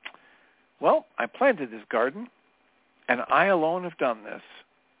say, well, I planted this garden, and I alone have done this.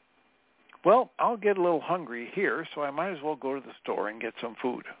 Well, I'll get a little hungry here, so I might as well go to the store and get some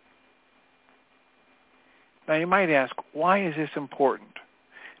food. Now you might ask, why is this important?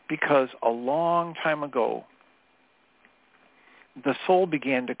 Because a long time ago, the soul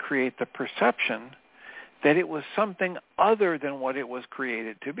began to create the perception that it was something other than what it was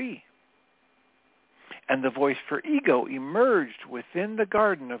created to be. And the voice for ego emerged within the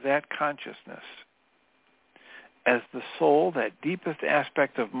garden of that consciousness. As the soul, that deepest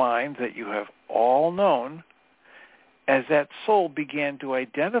aspect of mind that you have all known, as that soul began to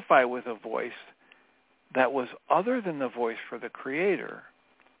identify with a voice that was other than the voice for the Creator,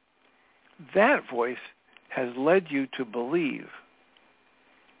 that voice has led you to believe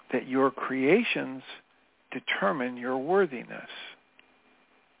that your creations determine your worthiness.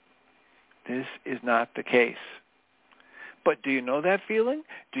 This is not the case. But do you know that feeling?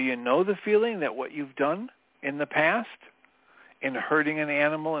 Do you know the feeling that what you've done in the past, in hurting an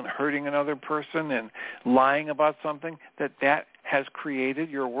animal and hurting another person and lying about something, that has created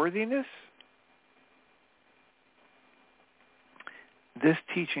your worthiness? This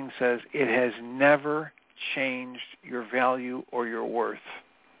teaching says it has never changed your value or your worth.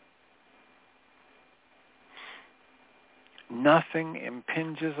 Nothing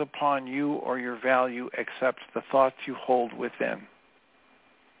impinges upon you or your value except the thoughts you hold within.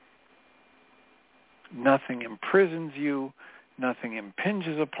 Nothing imprisons you, nothing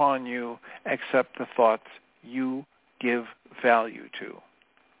impinges upon you except the thoughts you give value to.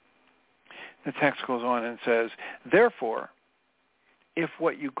 The text goes on and says, therefore, if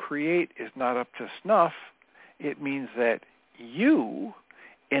what you create is not up to snuff, it means that you,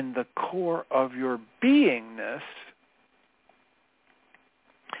 in the core of your beingness,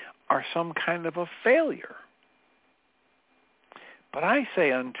 are some kind of a failure. But I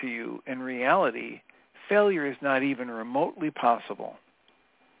say unto you, in reality, failure is not even remotely possible.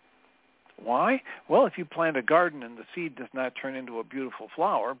 Why? Well, if you plant a garden and the seed does not turn into a beautiful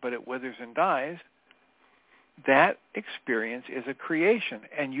flower, but it withers and dies, that experience is a creation,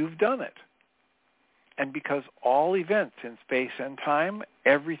 and you've done it. And because all events in space and time,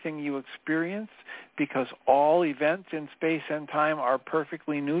 everything you experience, because all events in space and time are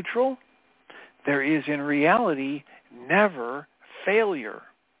perfectly neutral, there is in reality never failure.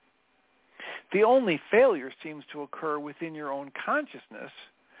 The only failure seems to occur within your own consciousness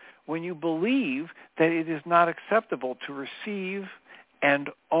when you believe that it is not acceptable to receive and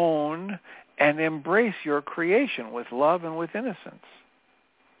own and embrace your creation with love and with innocence.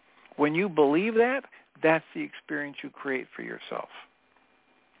 When you believe that, that's the experience you create for yourself.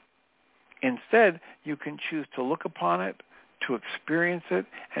 Instead, you can choose to look upon it, to experience it,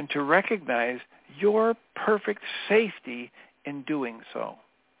 and to recognize your perfect safety in doing so.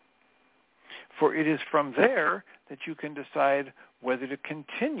 For it is from there that you can decide whether to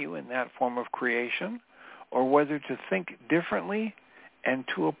continue in that form of creation or whether to think differently and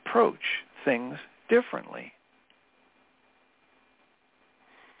to approach things differently.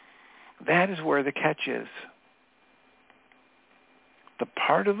 That is where the catch is. The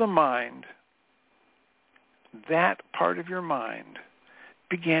part of the mind, that part of your mind,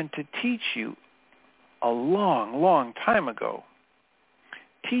 began to teach you a long, long time ago.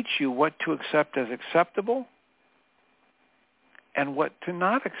 Teach you what to accept as acceptable and what to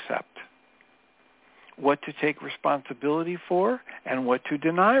not accept. What to take responsibility for and what to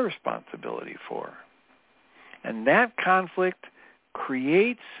deny responsibility for. And that conflict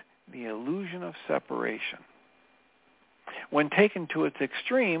creates the illusion of separation. When taken to its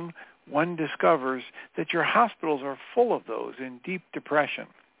extreme, one discovers that your hospitals are full of those in deep depression,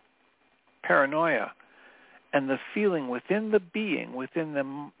 paranoia, and the feeling within the being, within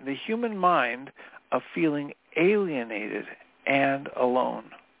the human mind, of feeling alienated and alone.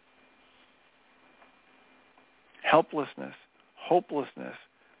 Helplessness, hopelessness,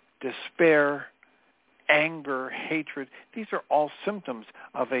 despair, anger, hatred, these are all symptoms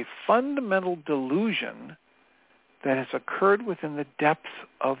of a fundamental delusion that has occurred within the depths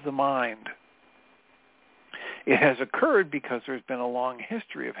of the mind. It has occurred because there's been a long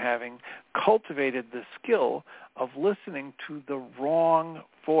history of having cultivated the skill of listening to the wrong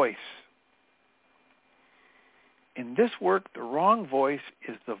voice. In this work, the wrong voice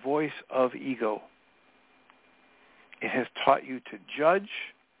is the voice of ego. It has taught you to judge,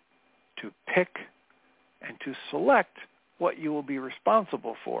 to pick, and to select what you will be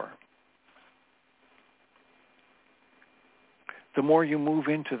responsible for. The more you move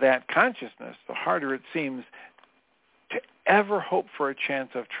into that consciousness, the harder it seems to ever hope for a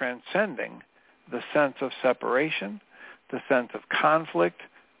chance of transcending the sense of separation, the sense of conflict,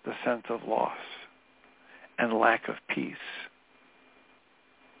 the sense of loss, and lack of peace.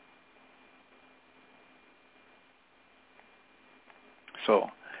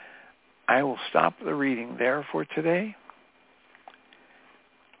 So, I will stop the reading there for today,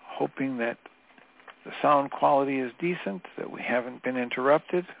 hoping that the sound quality is decent, that we haven't been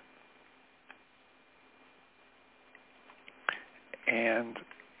interrupted. And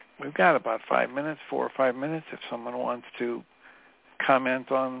we've got about 4 or 5 minutes, if someone wants to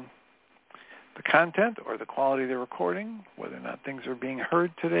comment on the content or the quality of the recording, whether or not things are being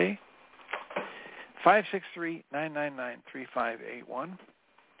heard today. 563-999-3581.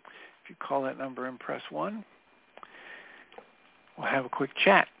 If you call that number and press 1, we'll have a quick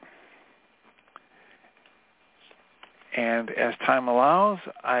chat. And as time allows,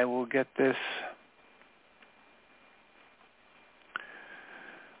 I will get this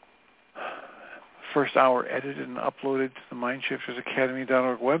first hour edited and uploaded to the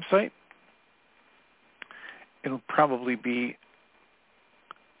MindShiftersAcademy.org website. It'll probably be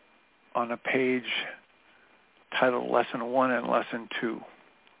on a page titled Lesson 1 and Lesson 2,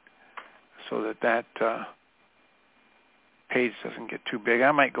 so that page doesn't get too big.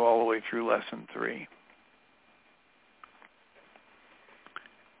 I might go all the way through Lesson 3.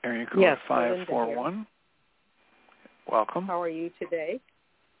 Area code yes, 541. Welcome. How are you today?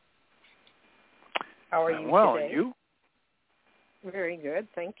 How are you well, today? And you? Very good,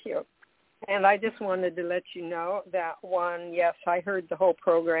 thank you. And I just wanted to let you know that one, yes, I heard the whole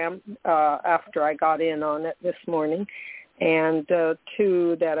program after I got in on it this morning. And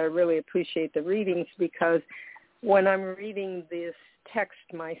two, that I really appreciate the readings, because when I'm reading this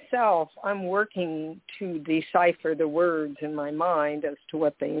text myself, I'm working to decipher the words in my mind as to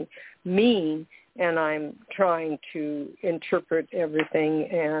what they mean, and I'm trying to interpret everything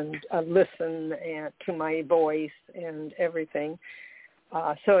and listen to my voice and everything.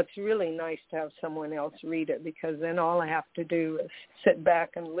 So it's really nice to have someone else read it, because then all I have to do is sit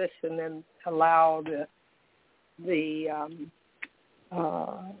back and listen and allow the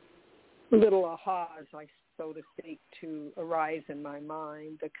little ahas, so to speak, to arise in my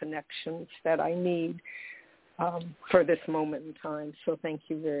mind, the connections that I need for this moment in time. So thank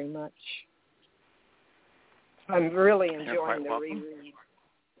you very much. I'm really enjoying the reread.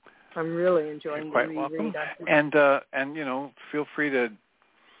 I'm really enjoying the reread. Welcome. And you know, feel free to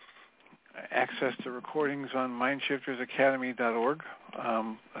access the recordings on MindShiftersAcademy.org.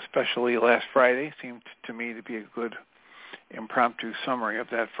 Especially last Friday seemed to me to be a good impromptu summary of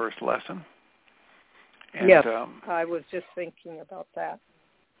that first lesson. And, yes, I was just thinking about that.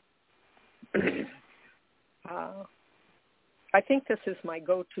 I think this is my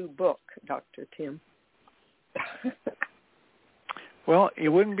go-to book, Dr. Tim. Well,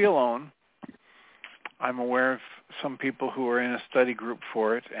 you wouldn't be alone. I'm aware of some people who are in a study group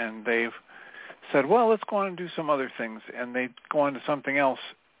for it, and they've said, well, let's go on and do some other things, and they go on to something else,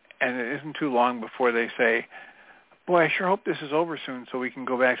 and it isn't too long before they say, boy, I sure hope this is over soon so we can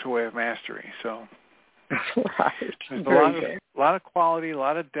go back to Way of Mastery. So right. There's a lot of quality, a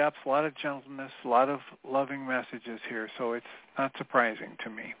lot of depth, a lot of gentleness, a lot of loving messages here, so it's not surprising to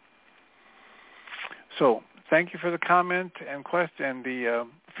me. So thank you for the comment and the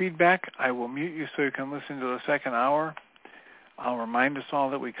feedback. I will mute you so you can listen to the second hour. I'll remind us all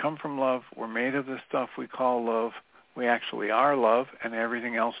that we come from love. We're made of the stuff we call love. We actually are love, and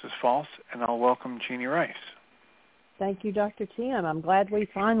everything else is false. And I'll welcome Jeanie Ryce. Thank you, Dr. Tim. I'm glad we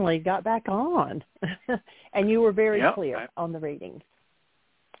finally got back on. And you were very clear on the readings.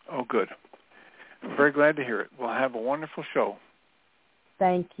 Oh, good. I'm very glad to hear it. We'll have a wonderful show.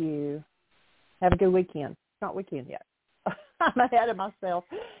 Thank you. Have a good weekend. It's not weekend yet. I'm ahead of myself.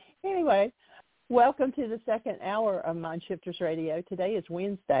 Anyway, welcome to the second hour of MindShifters Radio. Today is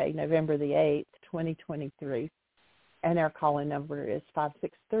Wednesday, November the 8th, 2023. And our call-in number is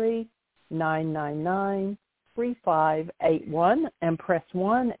 563-999-3581. And press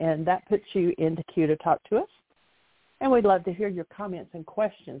 1, and that puts you in the queue to talk to us. And we'd love to hear your comments and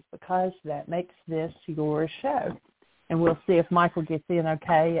questions, because that makes this your show. And we'll see if Michael gets in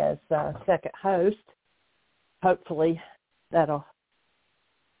okay as second host. Hopefully that'll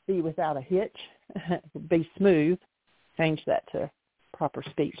be without a hitch, be smooth. Change that to proper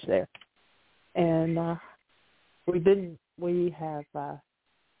speech there. And I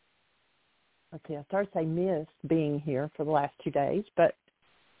started to say missed being here for the last 2 days, but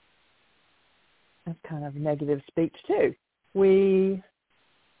that's kind of negative speech too. We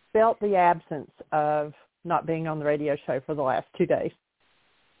felt the absence of not being on the radio show for the last 2 days.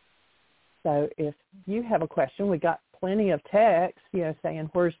 So if you have a question, we got plenty of texts, saying,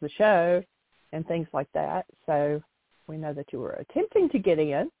 where's the show, and things like that. So we know that you were attempting to get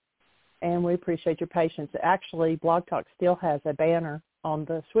in, and we appreciate your patience. Actually, Blog Talk still has a banner on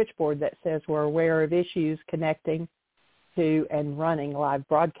the switchboard that says we're aware of issues connecting to and running live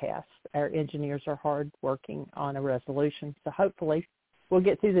broadcasts. Our engineers are hard working on a resolution. So hopefully we'll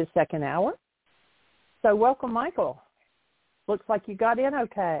get through this second hour. So welcome, Michael. Looks like you got in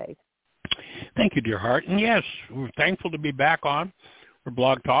okay. Thank you, dear heart. And yes, we're thankful to be back on for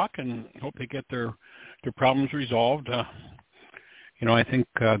Blog Talk, and hope they get their problems resolved. I think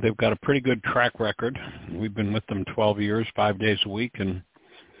they've got a pretty good track record. We've been with them 12 years, 5 days a week, and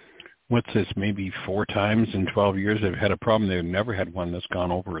what's this, maybe 4 times in 12 years they've had a problem. They've never had one that's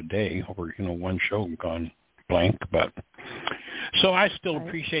gone over a day, over, one show gone blank. But so I still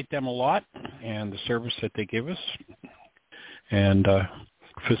appreciate them a lot and the service that they give us. and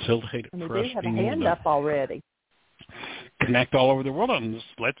facilitate it for us. We do have a hand up already. Connect all over the world, and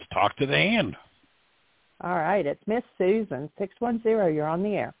let's talk to the hand. All right, it's Miss Susan, 610. You're on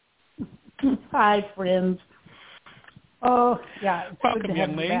the air. Hi, friends. Oh, yeah, it's welcome, good to have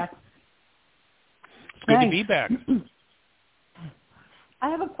you back. It's good to be back. I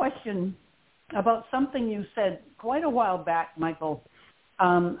have a question about something you said quite a while back, Michael.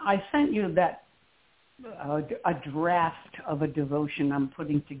 I sent you that a draft of a devotion I'm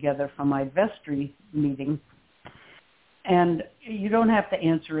putting together for my vestry meeting. And you don't have to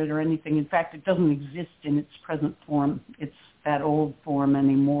answer it or anything. In fact, it doesn't exist in its present form. It's that old form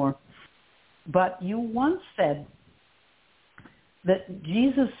anymore. But you once said that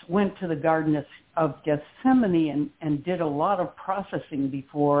Jesus went to the Garden of Gethsemane and did a lot of processing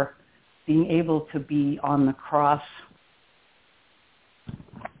before being able to be on the cross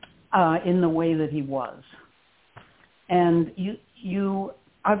in the way that he was. And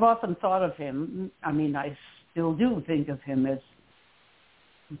I've often thought of him, I mean, I still do think of him as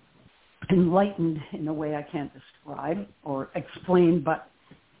enlightened in a way I can't describe or explain, but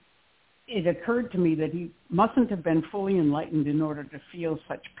it occurred to me that he mustn't have been fully enlightened in order to feel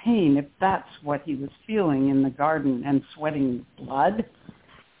such pain if that's what he was feeling in the garden and sweating blood.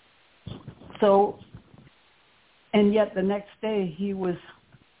 So, and yet the next day he was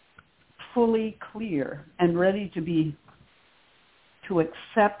fully clear and ready to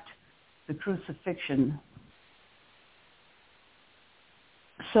accept the crucifixion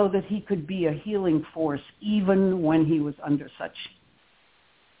so that he could be a healing force even when he was under such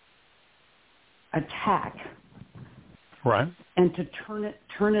attack. Right. And to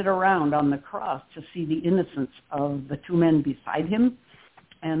turn it around on the cross to see the innocence of the two men beside him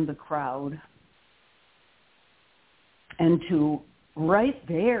and the crowd. And to right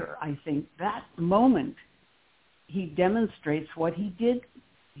there, I think, that moment, he demonstrates what he did.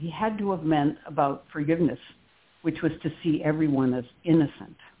 He had to have meant about forgiveness, which was to see everyone as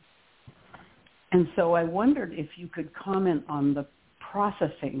innocent. And so I wondered if you could comment on the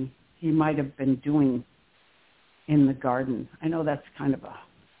processing he might have been doing in the garden. I know that's kind of a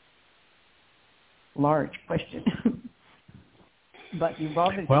large question, but you've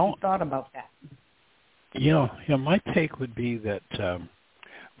obviously thought about that. Yeah, my take would be that,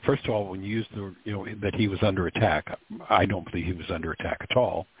 first of all, when you use that he was under attack, I don't believe he was under attack at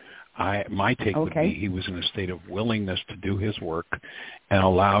all. My take would be he was in a state of willingness to do his work and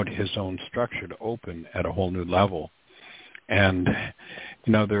allowed his own structure to open at a whole new level. And,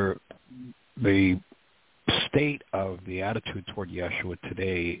 the state of the attitude toward Yeshua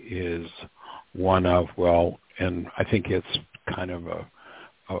today is one of, and I think it's kind of a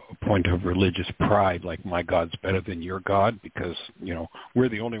point of religious pride, like my God's better than your God, because, we're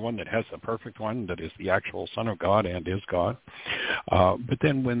the only one that has the perfect one that is the actual Son of God and is God. But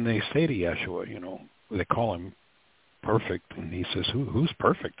then when they say to Yeshua, they call him perfect, and he says, who's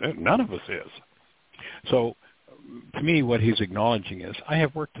perfect? None of us is. So to me, what he's acknowledging is, I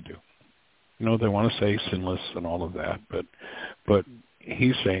have work to do. They want to say sinless and all of that, but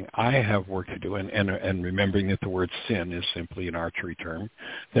he's saying, I have work to do, and remembering that the word sin is simply an archery term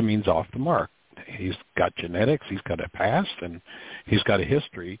that means off the mark. He's got genetics, he's got a past, and he's got a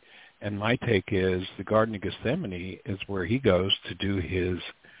history, and my take is the Garden of Gethsemane is where he goes to do his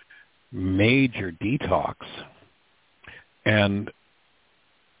major detox and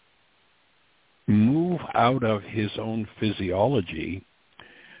move out of his own physiology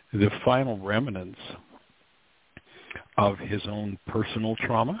the final remnants of his own personal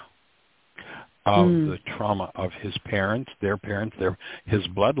trauma, of the trauma of his parents, his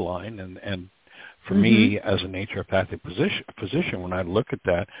bloodline. And for me, as a naturopathic physician, when I look at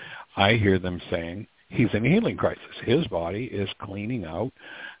that, I hear them saying he's in a healing crisis. His body is cleaning out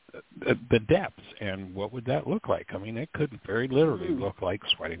the depths. And what would that look like? I mean, it could very literally look like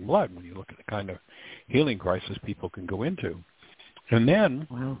sweating blood when you look at the kind of healing crisis people can go into. And then,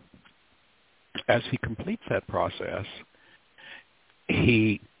 as he completes that process,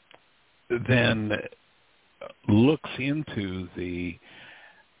 he then looks into the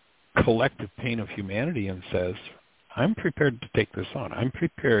collective pain of humanity and says, I'm prepared to take this on. I'm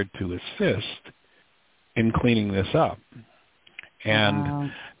prepared to assist in cleaning this up.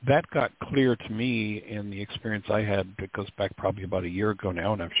 And that got clear to me in the experience I had that goes back probably about a year ago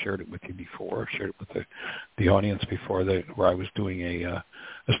now, and I've shared it with you before, shared it with the audience before, where I was doing a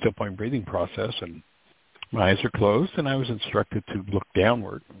still point breathing process, and my eyes are closed, and I was instructed to look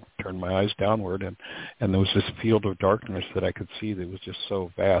downward, turn my eyes downward, and there was this field of darkness that I could see that was just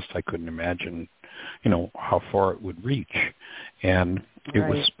so vast I couldn't imagine, how far it would reach. And it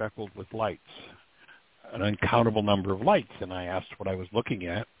was speckled with lights. an uncountable number of lights, and I asked what I was looking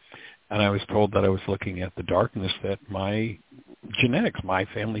at, and I was told that I was looking at the darkness that my genetics, my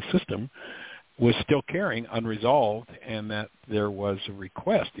family system, was still carrying unresolved, and that there was a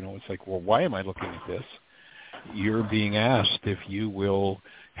request. It's like, well, why am I looking at this? You're being asked if you will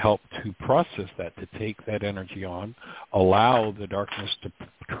help to process that, to take that energy on, allow the darkness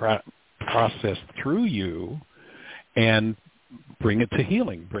to process through you, and bring it to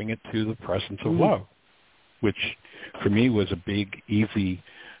healing, bring it to the presence of love, which for me was a big, easy,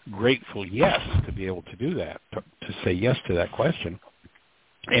 grateful yes to be able to do that, to say yes to that question.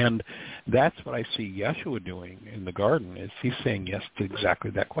 And that's what I see Yeshua doing in the garden, is he's saying yes to exactly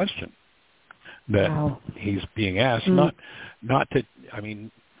that question that he's being asked. Not to,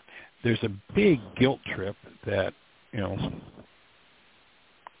 there's a big guilt trip that,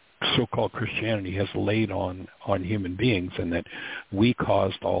 so-called Christianity has laid on human beings, and that we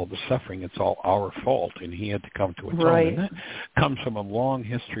caused all the suffering. It's all our fault, and he had to come to atone. Right. And that comes from a long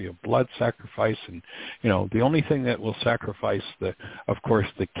history of blood sacrifice. And, the only thing that will sacrifice, of course,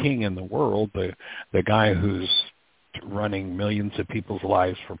 the king in the world, the guy who's running millions of people's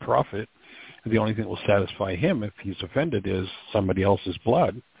lives for profit, the only thing that will satisfy him if he's offended is somebody else's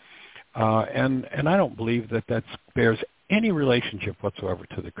blood. And I don't believe that bears any relationship whatsoever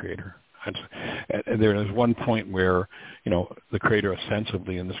to the Creator. There is one point where, the Creator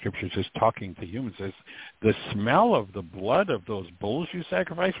ostensibly in the Scriptures is talking to humans, says, the smell of the blood of those bulls you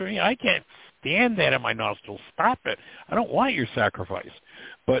sacrifice for me, I can't stand that in my nostrils. Stop it. I don't want your sacrifice.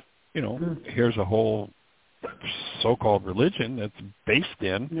 But, here's a whole so-called religion that's based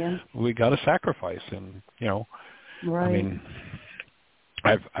in, we got to sacrifice. And, right.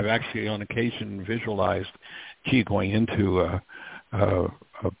 I've actually on occasion visualized, going into a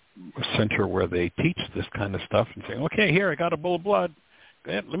center where they teach this kind of stuff and saying, okay, here, I got a bowl of blood.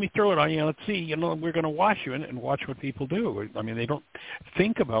 Let me throw it on you. Let's see, we're going to wash you in it, and watch what people do. They don't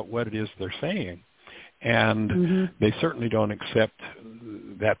think about what it is they're saying. And they certainly don't accept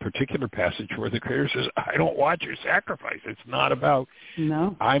that particular passage where the Creator says, I don't want your sacrifice. It's not about,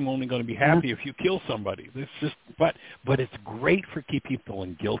 I'm only going to be happy if you kill somebody. It's just, but it's great for keep people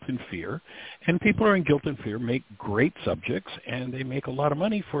in guilt and fear. And people who are in guilt and fear make great subjects, and they make a lot of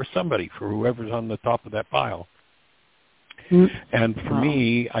money for somebody, for whoever's on the top of that pile. And for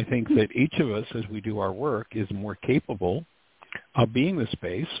me, I think that each of us, as we do our work, is more capable of being the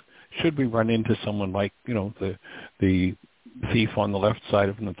space. Should we run into someone like, the thief on the left side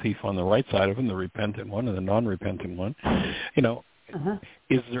of him, the thief on the right side of him, the repentant one and the non-repentant one,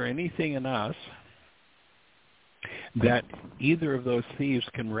 is there anything in us that either of those thieves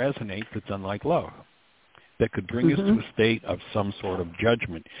can resonate that's unlike love, that could bring us to a state of some sort of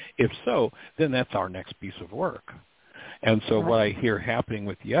judgment? If so, then that's our next piece of work. And so what I hear happening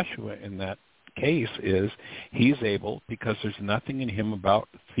with Yeshua in that case is he's able, because there's nothing in him about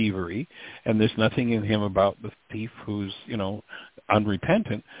thievery, and there's nothing in him about the thief who's,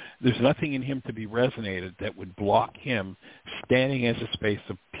 unrepentant. There's nothing in him to be resonated that would block him standing as a space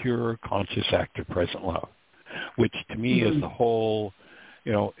of pure, conscious, active, present love, which to me is the whole,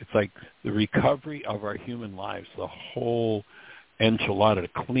 it's like the recovery of our human lives, the whole enchilada,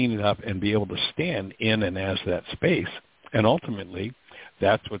 to clean it up and be able to stand in and as that space. And ultimately,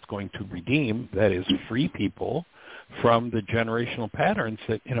 that's what's going to redeem, that is, free people from the generational patterns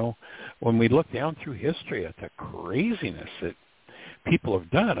that, when we look down through history at the craziness that people have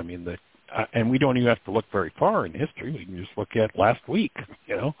done, and we don't even have to look very far in history. We can just look at last week,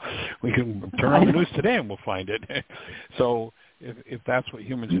 We can turn on the news today and we'll find it. So if that's what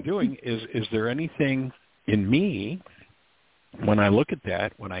humans are doing, is there anything in me, when I look at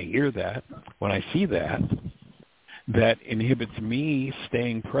that, when I hear that, when I see that, that inhibits me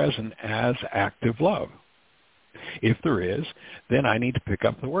staying present as active love? If there is, then I need to pick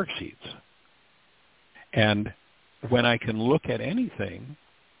up the worksheets. And when I can look at anything,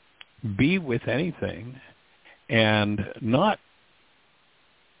 be with anything, and not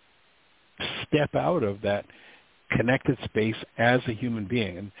step out of that connected space as a human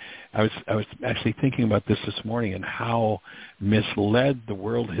being. And I was actually thinking about this morning, and how misled the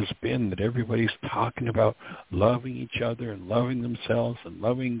world has been, that everybody's talking about loving each other and loving themselves and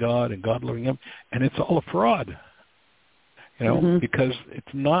loving God and God loving them, and it's all a fraud, because it's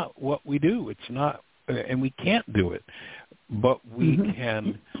not what we do. It's not, and we can't do it, but we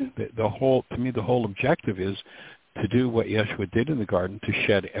can. The whole objective is to do what Yeshua did in the garden, to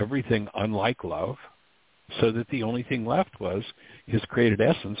shed everything unlike love, so that the only thing left was his created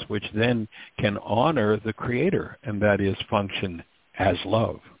essence, which then can honor the Creator, and that is function as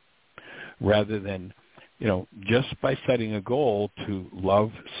love, rather than, just by setting a goal to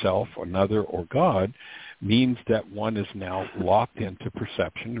love self, another, or God, means that one is now locked into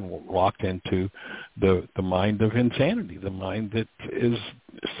perception and locked into the mind of insanity, the mind that is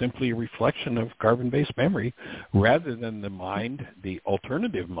simply a reflection of carbon-based memory, rather than the mind, the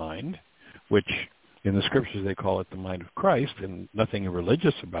alternative mind, which in the scriptures they call it the mind of Christ, and nothing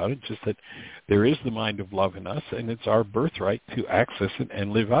religious about it, just that there is the mind of love in us, and it's our birthright to access it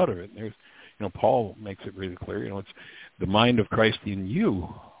and live out of it. And there's, Paul makes it really clear, it's the mind of Christ in you.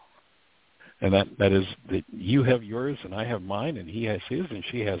 And that is that you have yours and I have mine, and he has his and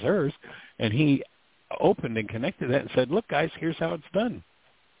she has hers. And he opened and connected that and said, look, guys, here's how it's done.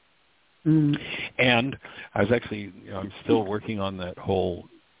 Mm. And I was actually, I'm still working on that whole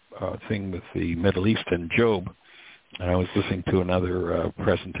thing with the Middle East and Job. And I was listening to another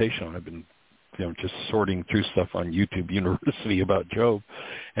presentation. I've been just sorting through stuff on YouTube University about Job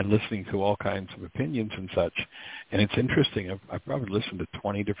and listening to all kinds of opinions and such. And it's interesting. I've probably listened to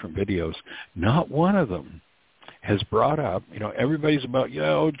 20 different videos. Not one of them has brought up, everybody's about,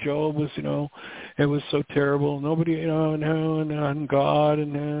 Job was, it was so terrible. Nobody, and God,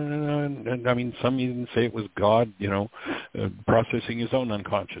 and I mean, some even say it was God, processing his own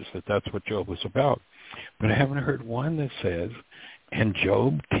unconscious, that's what Job was about. But I haven't heard one that says, and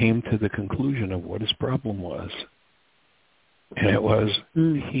Job came to the conclusion of what his problem was. And it was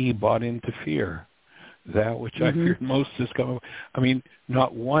he bought into fear. That which I feared most is coming. I mean,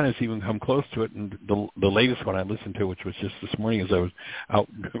 not one has even come close to it. And the latest one I listened to, which was just this morning as I was out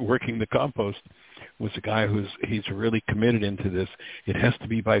working the compost, was a guy he's really committed into this. It has to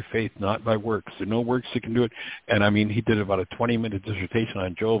be by faith, not by works. There are no works that can do it. And I mean, he did about a 20-minute dissertation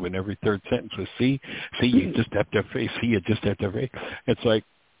on Job, and every third sentence was, see, you just have to have faith. See, you just have to have faith. It's like,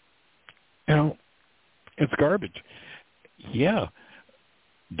 it's garbage. Yeah.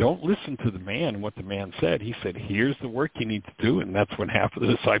 Don't listen to the man and what the man said. He said, here's the work you need to do. And that's when half of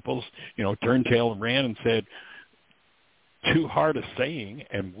the disciples, turned tail and ran and said, too hard a saying,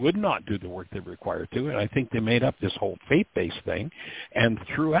 and would not do the work they were required to. And I think they made up this whole faith-based thing and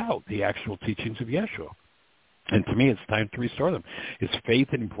threw out the actual teachings of Yeshua. And to me, it's time to restore them. Is faith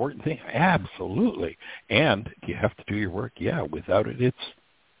an important thing? Absolutely. And you have to do your work. Yeah, without it, it's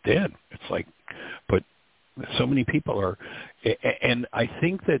dead. It's like, but so many people are, and I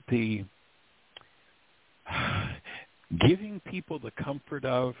think that the giving people the comfort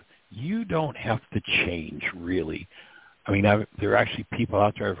of, you don't have to change, really. I mean, there are actually people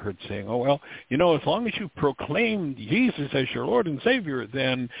out there I've heard saying, oh, well, as long as you proclaim Jesus as your Lord and Savior,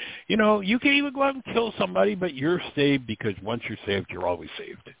 then, you can even go out and kill somebody, but you're saved because once you're saved, you're always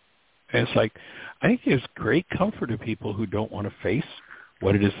saved. And it's like, I think there's great comfort to people who don't want to face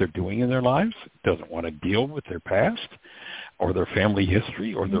what it is they're doing in their lives, doesn't want to deal with their past or their family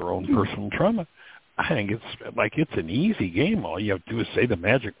history or their own personal trauma. I think it's an easy game. All you have to do is say the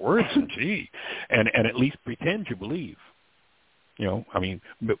magic words and at least pretend you believe.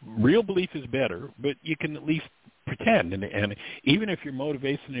 But real belief is better, but you can at least pretend. And even if your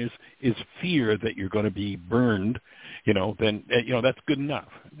motivation is fear that you're going to be burned, then that's good enough.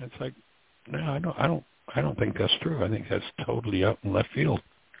 And it's like, no, I don't think that's true. I think that's totally out in left field.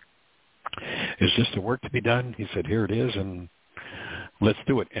 It's just a work to be done. He said, here it is, and let's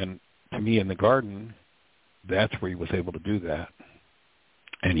do it. And to me, in the garden, that's where he was able to do that.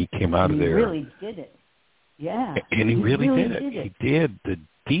 And he came out of there. He really did it. Yeah. And he really did it. He did the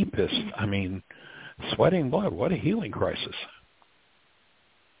deepest, sweating blood. What a healing crisis.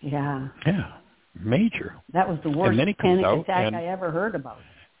 Yeah. Yeah. Major. That was the worst panic attack I ever heard about.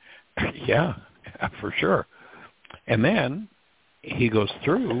 Yeah, for sure. And then he goes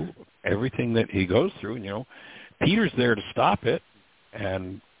through everything that he goes through. And, Peter's there to stop it.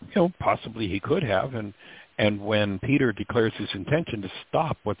 And, possibly he could have. And when Peter declares his intention to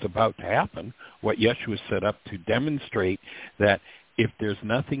stop what's about to happen, what Yeshua set up to demonstrate that if there's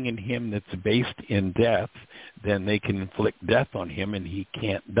nothing in him that's based in death, then they can inflict death on him and he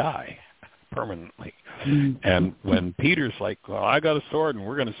can't die permanently. And when Peter's like, well, I got a sword and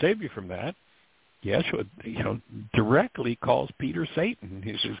we're going to save you from that, Yeshua, directly calls Peter Satan.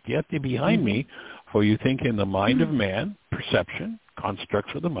 He says, get thee behind me, for you think in the mind of man, perception,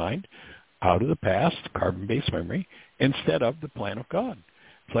 constructs of the mind, out of the past, carbon-based memory, instead of the plan of God.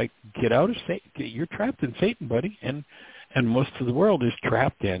 It's like, get out of Satan. You're trapped in Satan, buddy. And most of the world is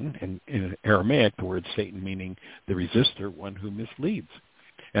trapped in Aramaic, the word Satan meaning the resistor, one who misleads.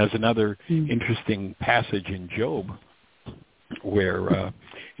 As another interesting passage in Job where,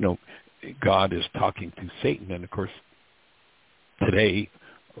 God is talking to Satan. And, of course, today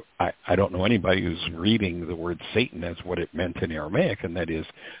I don't know anybody who's reading the word Satan as what it meant in Aramaic, and that is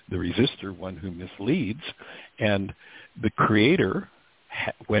the resistor, one who misleads. And the Creator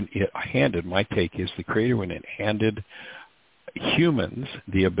when it handed, my take is the Creator, when it handed humans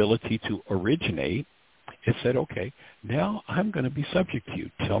the ability to originate, it said, okay, now I'm going to be subject to you.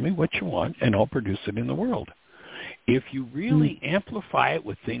 Tell me what you want, and I'll produce it in the world. If you really amplify it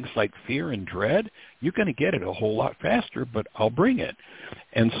with things like fear and dread, you're going to get it a whole lot faster, but I'll bring it.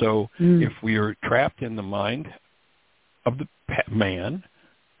 And so if we are trapped in the mind of the man,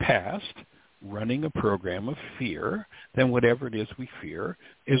 past, running a program of fear, then whatever it is we fear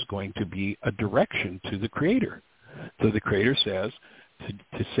is going to be a direction to the Creator. So the Creator says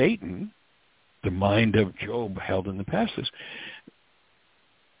to Satan, the mind of Job held in the past is,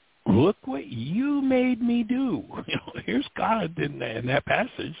 look what you made me do. Here's God in that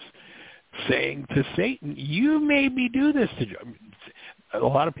passage saying to Satan, you made me do this to Job. A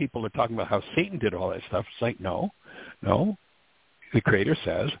lot of people are talking about how Satan did all that stuff. It's like, no. The Creator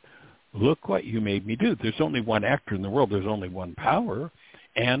says, look what you made me do. There's only one actor in the world. There's only one power,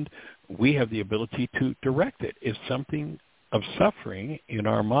 and we have the ability to direct it. If something of suffering in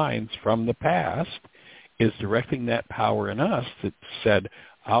our minds from the past is directing that power in us that said,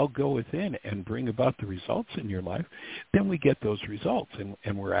 I'll go within and bring about the results in your life, then we get those results,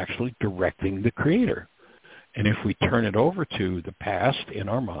 and we're actually directing the Creator. And if we turn it over to the past in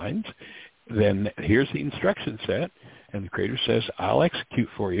our minds, then here's the instruction set, and the Creator says, I'll execute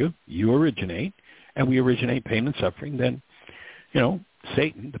for you, you originate, and we originate pain and suffering, then,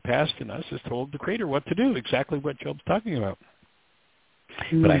 Satan, the past in us, has told the Creator what to do, exactly what Job's talking about.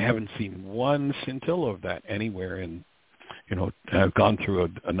 But I haven't seen one scintilla of that anywhere in, I've gone through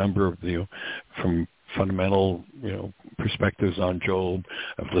a number of, from fundamental, perspectives on Job.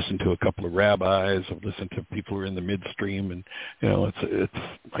 I've listened to a couple of rabbis. I've listened to people who are in the midstream, and, it's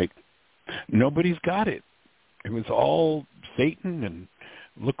like nobody's got it. It was all Satan, and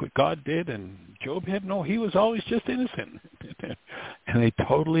look what God did, and Job he was always just innocent. And they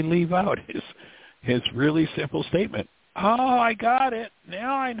totally leave out his really simple statement. Oh, I got it.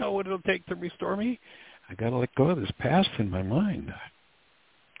 Now I know what it'll take to restore me. I got to let go of this past in my mind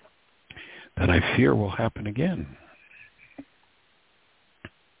that I fear will happen again.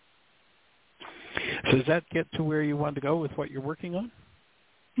 So does that get to where you want to go with what you're working on?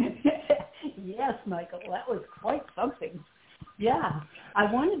 Yes, Michael, that was quite something. Yeah,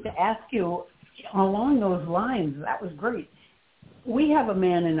 I wanted to ask you along those lines. That was great. We have a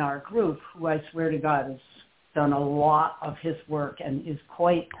man in our group who I swear to God has done a lot of his work and is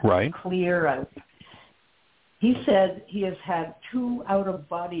quite clear. He said he has had 2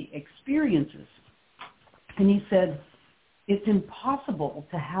 out-of-body experiences. And he said it's impossible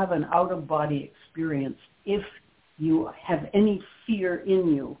to have an out-of-body experience if you have any fear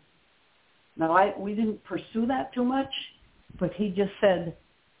in you. Now, we didn't pursue that too much, but he just said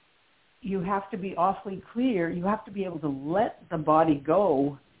you have to be awfully clear. You have to be able to let the body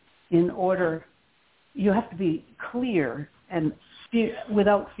go in order. You have to be clear and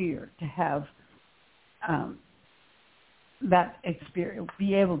without fear to have that experience,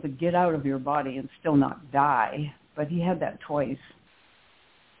 be able to get out of your body and still not die. But he had that twice.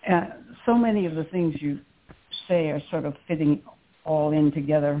 So many of the things you say are sort of fitting all in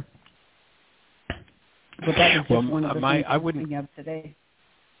together. But that was just one of the things I wouldn't have today.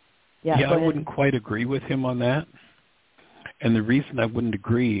 I wouldn't quite agree with him on that. And the reason I wouldn't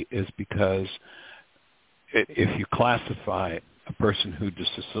agree is because if you classify a person who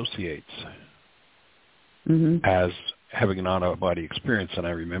disassociates as having an out-of-body experience, and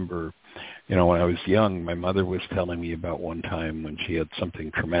I remember, when I was young, my mother was telling me about one time when she had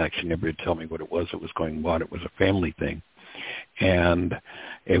something traumatic. She never did tell me what it was going on. It was a family thing. And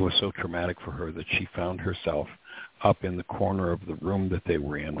it was so traumatic for her that she found herself up in the corner of the room that they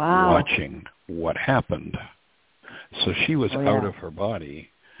were in watching what happened. So she was out of her body,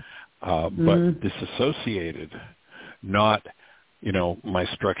 but disassociated, not, my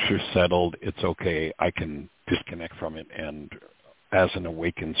structure's settled, it's okay, I can disconnect from it, and as an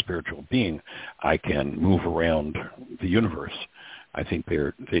awakened spiritual being, I can move around the universe. I think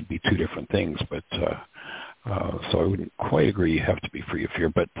they'd be 2 different things, but so I wouldn't quite agree you have to be free of fear,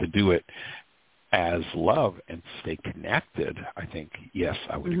 but to do it as love and stay connected, I think, yes,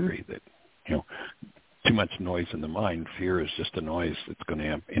 I would agree that, too much noise in the mind, fear is just a noise that's going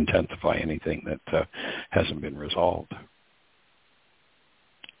to intensify anything that hasn't been resolved.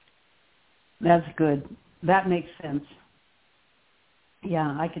 That's good. That makes sense.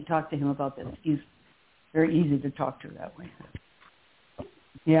 Yeah, I could talk to him about this. He's very easy to talk to that way.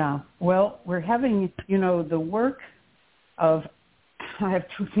 Yeah. Well, we're having, the work of, I have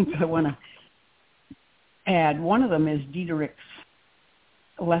 2 things I want to add. One of them is Diederik's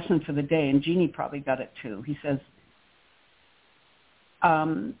lesson for the day, and Jeannie probably got it too. He says,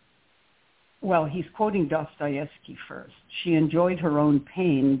 well, he's quoting Dostoevsky first. She enjoyed her own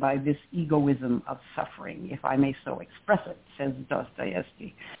pain by this egoism of suffering, if I may so express it, says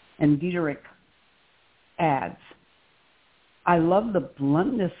Dostoevsky. And Diederich adds, I love the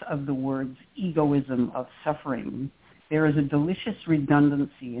bluntness of the words egoism of suffering. There is a delicious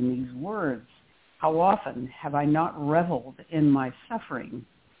redundancy in these words. How often have I not reveled in my suffering?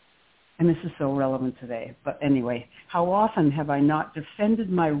 And this is so relevant today. But anyway, how often have I not defended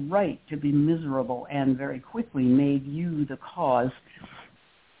my right to be miserable and very quickly made you the cause?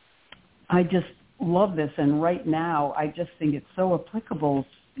 I just love this. And right now, I just think it's so applicable.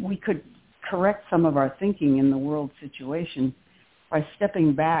 We could correct some of our thinking in the world situation by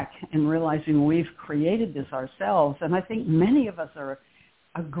stepping back and realizing we've created this ourselves. And I think many of us are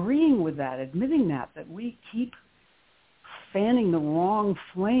agreeing with that, admitting that we keep fanning the wrong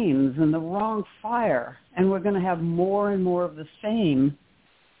flames and the wrong fire, and we're going to have more and more of the same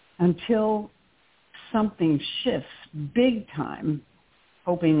until something shifts big time,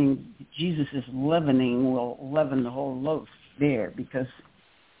 hoping Jesus' leavening will leaven the whole loaf there, because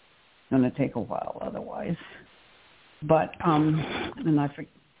it's going to take a while otherwise. But, and I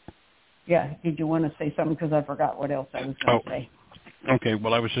forget, yeah, did you want to say something? Because I forgot what else I was going to say. Okay,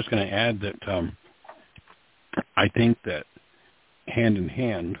 well, I was just going to add that I think that hand in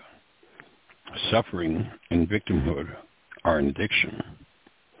hand, suffering and victimhood are an addiction.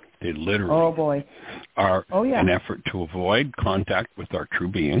 They literally are an effort to avoid contact with our true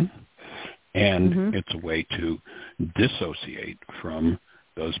being, and it's a way to dissociate from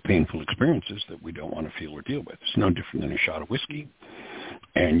those painful experiences that we don't want to feel or deal with. It's no different than a shot of whiskey.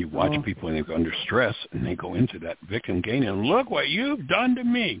 And you watch people and they go under stress and they go into that victim game and look what you've done to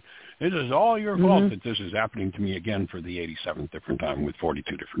me. This is all your fault that this is happening to me again for the 87th different time with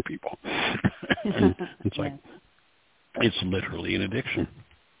 42 different people. And it's like, it's literally an addiction.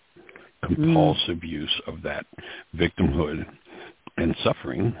 Compulsive use of that victimhood and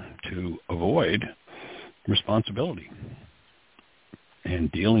suffering to avoid responsibility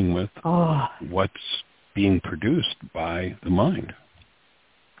and dealing with what's being produced by the mind.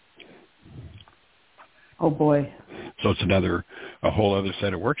 Oh, boy. So it's a whole other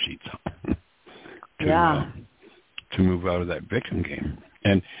set of worksheets to move out of that victim game.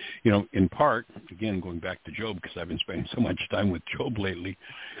 And, in part, again, going back to Job, because I've been spending so much time with Job lately,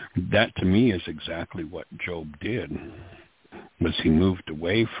 that to me is exactly what Job did, was he moved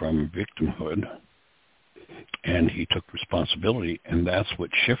away from victimhood and he took responsibility, and that's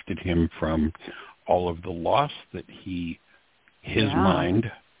what shifted him from all of the loss that his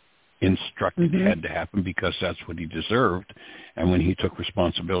mind instructed had to happen because that's what he deserved. And when he took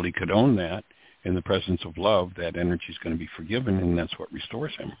responsibility, could own that in the presence of love, that energy is going to be forgiven, and that's what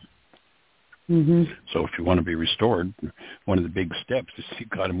restores him. So if you want to be restored, one of the big steps is you've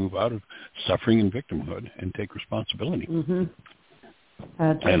got to move out of suffering and victimhood and take responsibility.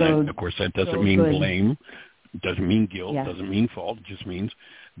 And of course, that doesn't mean blame, doesn't mean guilt, doesn't mean fault. It just means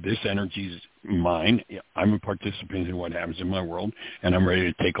this energy is mine. I'm a participant in what happens in my world, and I'm ready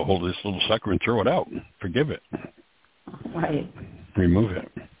to take a hold of this little sucker and throw it out. Forgive it. Right. Remove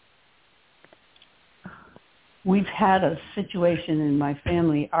it. We've had a situation in my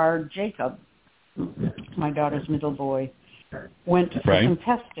family. Our Jacob, my daughter's middle boy, went for some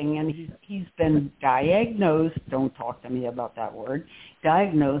testing, and he's been diagnosed, don't talk to me about that word,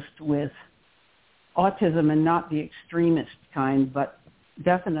 diagnosed with autism, and not the extremist kind, but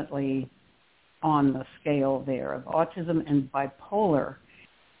definitely on the scale there of autism and bipolar.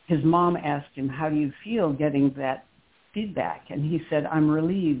 His mom asked him, how do you feel getting that feedback? And he said, I'm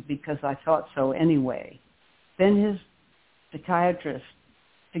relieved because I thought so anyway. Then his psychiatrist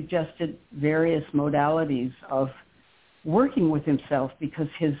suggested various modalities of working with himself because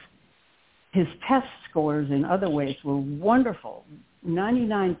his test scores in other ways were wonderful.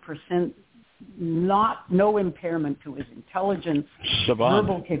 99% no impairment to his intelligence,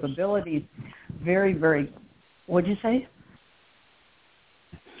 verbal capabilities, very, very, what'd you say?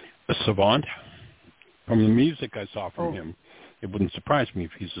 A savant. From the music I saw from him, it wouldn't surprise me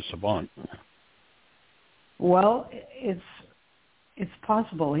if he's a savant. Well, it's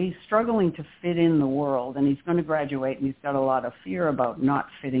possible. He's struggling to fit in the world, and he's going to graduate, and he's got a lot of fear about not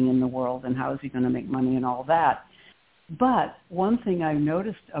fitting in the world and how is he going to make money and all that. But one thing I've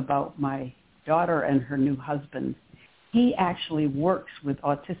noticed about my daughter and her new husband, he actually works with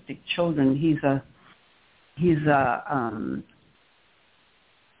autistic children. He's a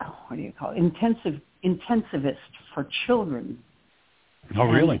what do you call it? Intensivist for children. Oh,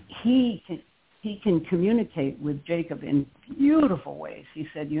 really? And he can communicate with Jacob in beautiful ways. He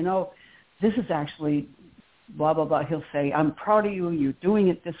said, this is actually blah, blah, blah. He'll say, I'm proud of you. You're doing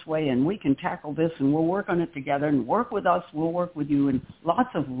it this way, and we can tackle this, and we'll work on it together, and work with us. We'll work with you, and lots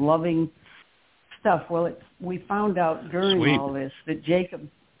of loving stuff. Well, we found out during all this that Jacob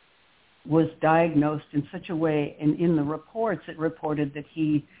was diagnosed in such a way, and in the reports it reported that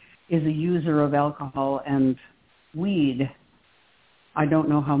he is a user of alcohol and weed. I don't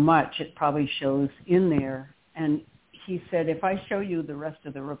know how much. It probably shows in there. And he said, if I show you the rest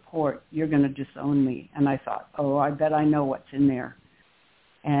of the report, you're going to disown me. And I thought, oh, I bet I know what's in there.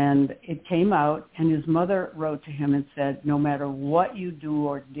 And it came out, and his mother wrote to him and said, no matter what you do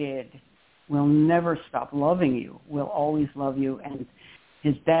or did, we'll never stop loving you. We'll always love you. And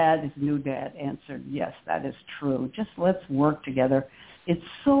his new dad, answered, yes, that is true. Just let's work together. It's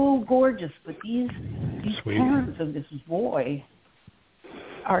so gorgeous. But these parents of this boy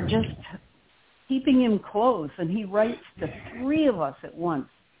are just keeping him close. And he writes to 3 of us at once,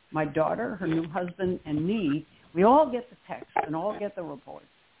 my daughter, her new husband, and me. We all get the text and all get the reports,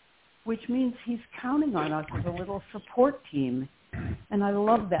 which means he's counting on us as a little support team. And I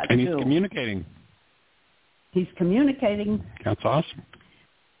love that, and too. And he's communicating. He's communicating. That's awesome.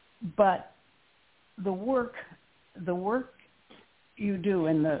 But the work you do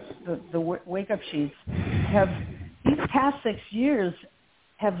in the wake-up sheets these past 6 years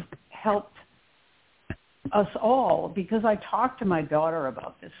have helped us all, because I talked to my daughter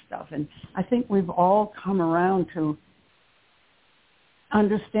about this stuff, and I think we've all come around to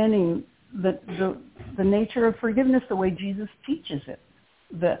understanding the nature of forgiveness the way Jesus teaches it,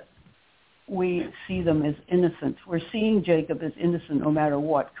 that we see them as innocent. We're seeing Jacob as innocent no matter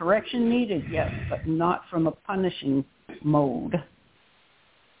what. Correction needed, yes, but not from a punishing mode.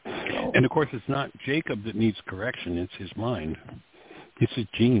 So. And, of course, it's not Jacob that needs correction. It's his mind. It's his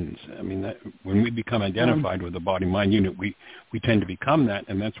genes. I mean, when we become identified with the body-mind unit, we tend to become that,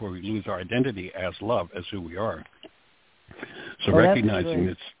 and that's where we lose our identity as love, as who we are. So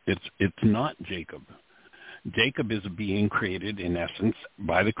recognizing it's not Jacob. Jacob is a being created, in essence,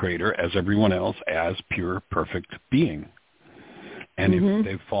 by the Creator, as everyone else, as pure, perfect being. And if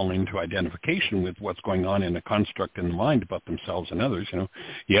they fall into identification with what's going on in a construct in the mind about themselves and others,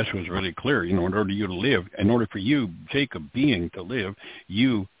 Yeshua was really clear, in order for you to live, in order for you, Jacob, being, to live,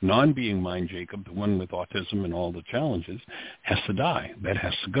 you, non-being mind Jacob, the one with autism and all the challenges, has to die. That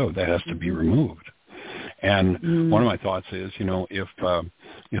has to go. That has to be removed. And one of my thoughts is, if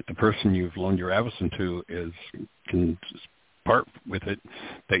the person you've loaned your avacyn to can part with it,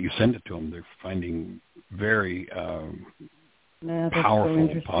 that you send it to them. They're finding very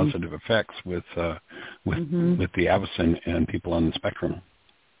powerful, positive effects with the avacyn and people on the spectrum.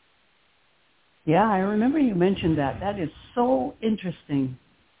 Yeah, I remember you mentioned that. That is so interesting.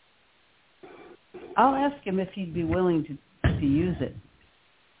 I'll ask him if he'd be willing to use it.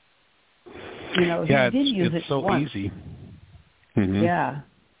 He did use it so once. Easy. Mm-hmm. Yeah.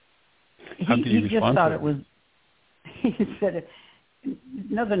 He just thought it was, he said,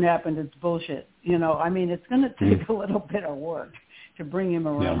 nothing happened, it's bullshit. It's going to take a little bit of work to bring him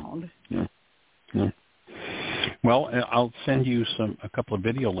around. Yeah. Well, I'll send you a couple of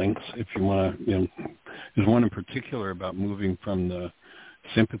video links if you want to. There's one in particular about moving from the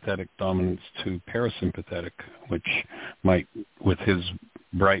sympathetic dominance to parasympathetic, which might, with his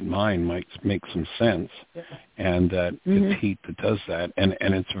bright mind, might make some sense, and that it's heat that does that, and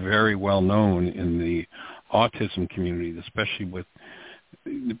it's very well known in the autism community, especially with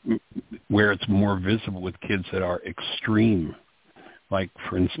where it's more visible with kids that are extreme, like,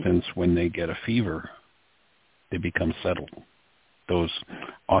 for instance, when they get a fever, they become settled. Those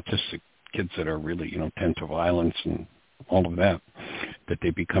autistic kids that are really, tend to violence and all of that they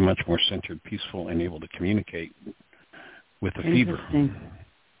become much more centered, peaceful, and able to communicate with the fever and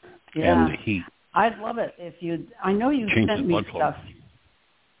the heat. I'd love it if I know you sent me stuff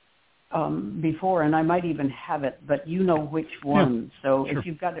before, and I might even have it, but you know which one. So if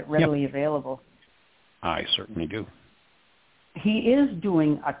you've got it readily available. I certainly do. He is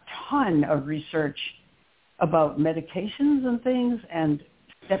doing a ton of research about medications and things, and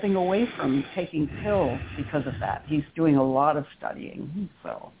stepping away from taking pills because of that. He's doing a lot of studying,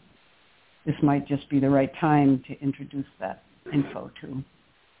 so this might just be the right time to introduce that info to.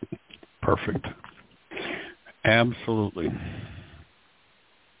 Perfect. Absolutely.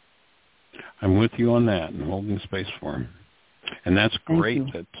 I'm with you on that and holding space for him. And that's great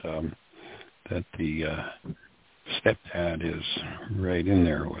that the stepdad is right in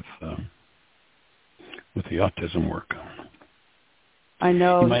there with the autism work. I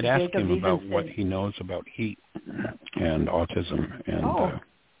know. You might ask him about what he knows about heat and autism. And,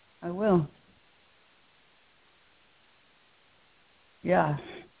 I will. Yeah.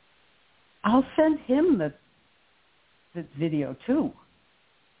 I'll send him the video too.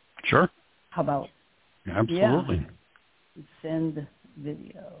 Sure. How about? Absolutely. Yeah. Send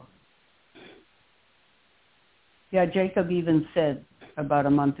video. Yeah, Jacob even said about a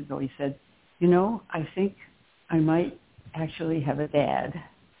month ago, he said, I think I might actually have a dad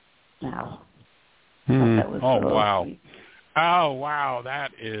now. That was wow. Sweet. Oh, wow.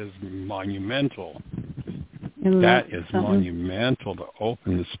 That is monumental. Isn't that is something? Monumental to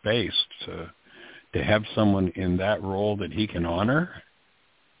open the space to have someone in that role that he can honor.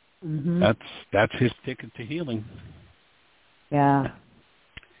 Mm-hmm. That's his ticket to healing. Yeah.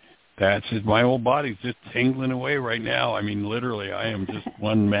 That's his. My whole body's just tingling away right now. I mean, literally, I am just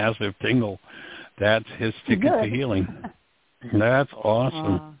one massive tingle. That's his ticket to healing. That's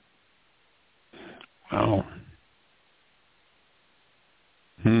awesome. Wow.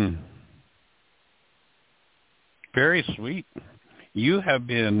 Very sweet. You have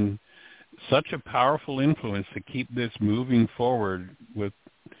been such a powerful influence to keep this moving forward with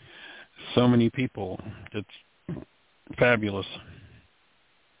so many people. It's fabulous.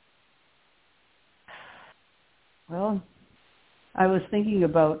 Well, I was thinking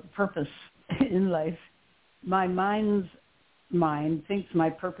about purpose in life. My mind's mind thinks my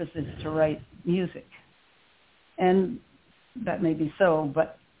purpose is to write music. And that may be so,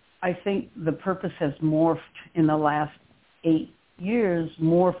 but I think the purpose has morphed in the last 8 years,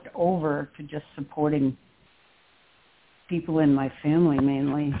 morphed over to just supporting people in my family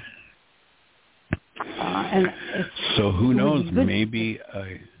mainly. And so who knows, maybe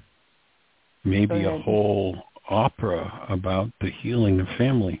a whole opera about the healing of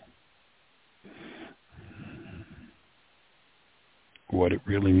family. What it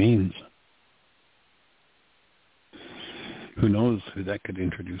really means. Who knows who that could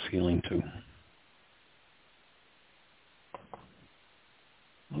introduce healing to?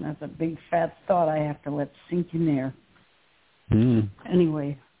 And that's a big fat thought I have to let sink in there.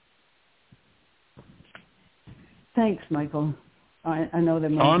 Anyway. Thanks, Michael. I know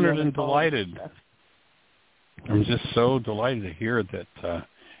that. Honored and delighted. I'm just so delighted to hear that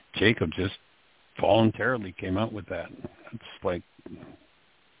Jacob just voluntarily came out with that. It's like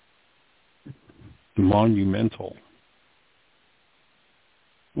monumental.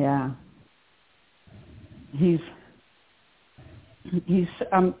 Yeah.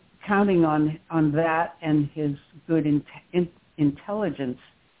 I'm counting on that and his good intelligence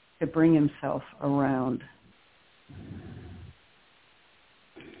to bring himself around.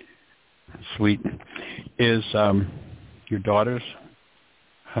 Sweet. Is your daughter's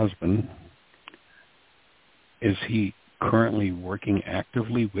husband, is he currently working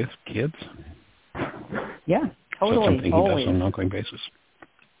actively with kids? Yeah, totally. So something he does on an ongoing basis.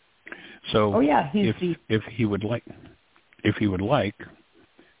 So if he would like,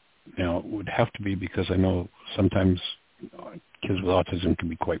 now it would have to be, because I know sometimes kids with autism can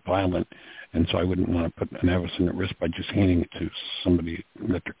be quite violent, and so I wouldn't want to put an adolescent at risk by just handing it to somebody and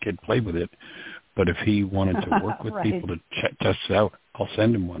let their kid play with it. But if he wanted to work with people to test it out, I'll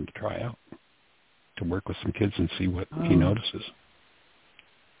send him one to try out, to work with some kids and see what he notices.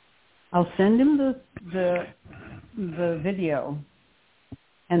 I'll send him the video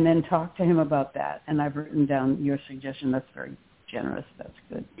and then talk to him about that. And I've written down your suggestion. That's very generous. That's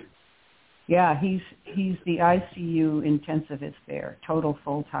good. Yeah, he's the ICU intensivist there, total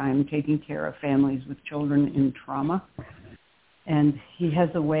full-time, taking care of families with children in trauma. And he has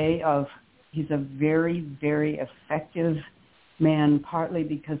a way of, he's a very, very effective man, partly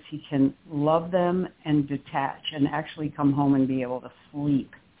because he can love them and detach and actually come home and be able to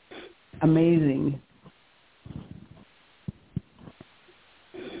sleep. Amazing.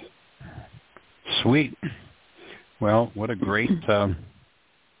 Sweet. Well, what a great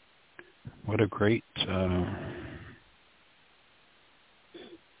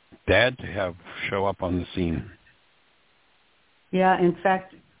dad to have show up on the scene. Yeah, in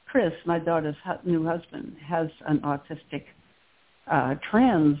fact, Chris, my daughter's new husband, has an autistic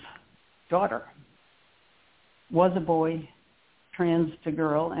trans daughter. Was a boy, trans to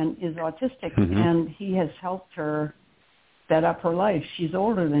girl, and is autistic. Mm-hmm. And he has helped her set up her life. She's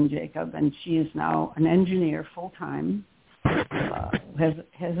older than Jacob, and she is now an engineer full-time, has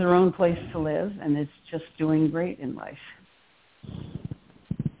her own place to live, and is just doing great in life.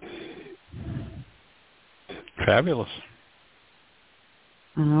 Fabulous.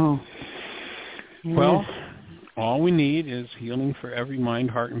 I know. Well, all we need is healing for every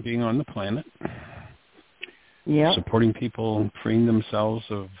mind, heart, and being on the planet. Yeah. Supporting people, freeing themselves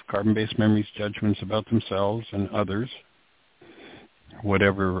of carbon-based memories, judgments about themselves and others,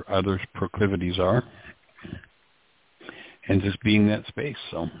 whatever others' proclivities are, and just being that space.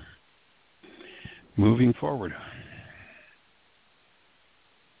 So, moving forward.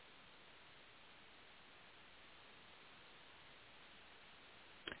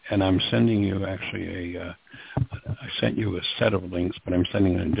 and I'm sending you actually I sent you a set of links, but I'm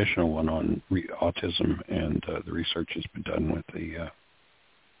sending an additional one on autism, and the research has been done with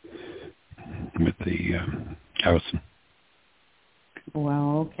the Allison.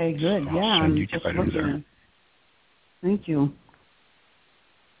 Well, okay, good. So yeah, I'm just right looking. there. Thank you.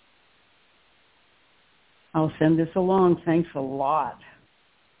 I'll send this along. Thanks a lot.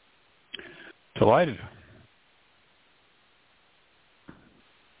 Delighted.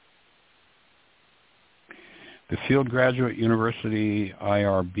 The Field Graduate University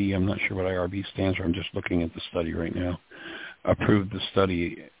IRB, I'm not sure what IRB stands for, I'm just looking at the study right now, approved the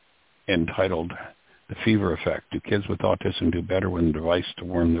study entitled The Fever Effect. Do kids with autism do better when a device to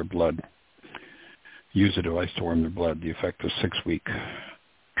warm their blood? Use a device to warm their blood. The effect of 6-week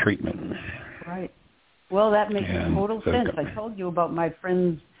treatment. Right. Well, that makes total sense. I told you about my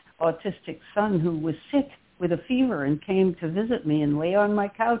friend's autistic son who was sick with a fever and came to visit me and lay on my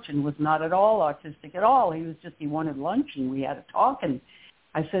couch and was not at all autistic at all. He wanted lunch, and we had a talk, and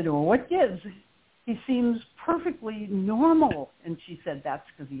I said, well, what gives? He seems perfectly normal. And she said, that's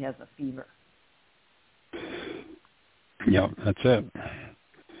because he has a fever. Yeah, that's it.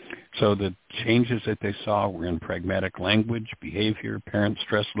 So the changes that they saw were in pragmatic language, behavior, parent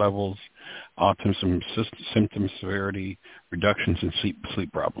stress levels, autism symptom severity, reductions in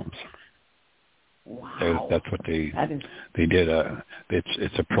sleep problems. Wow. That's what they did.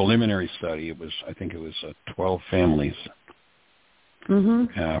 It's a preliminary study. I think it was 12 families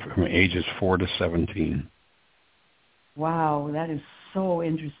from ages 4 to 17. Wow, that is so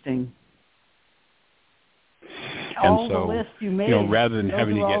interesting. And all so, the list you made, rather than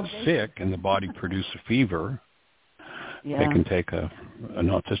having to get sick and the body produce a fever, they can take an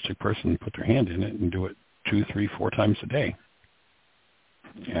autistic person and put their hand in it and do it 2, 3, 4 times a day.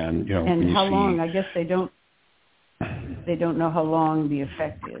 And and how long? I guess they don't know how long the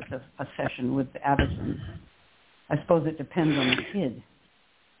effect is of a session with Avison. I suppose it depends on the kid.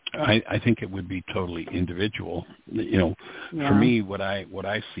 I think it would be totally individual. For me, what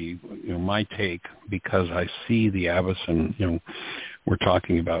I see, my take, because I see the Avison, we're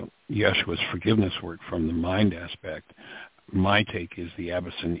talking about Yeshua's forgiveness work from the mind aspect. My take is the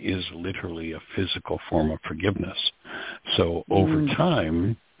Avison is literally a physical form of forgiveness. So over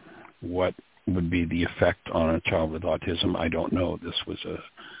time, what would be the effect on a child with autism? I don't know. This was a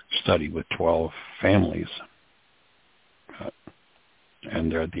study with 12 families.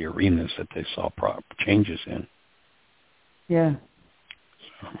 And they're the arenas that they saw changes in. Yeah.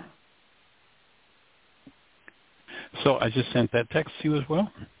 So I just sent that text to you as well.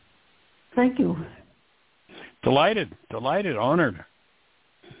 Thank you. Delighted, honored.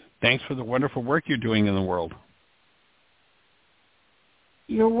 Thanks for the wonderful work you're doing in the world.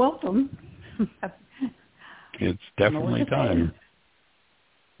 You're welcome. It's definitely time.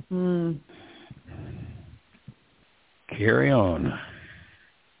 Carry on.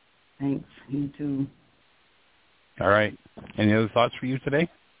 Thanks. You too. All right. Any other thoughts for you today?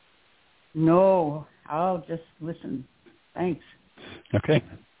 No. I'll just listen. Thanks. Okay.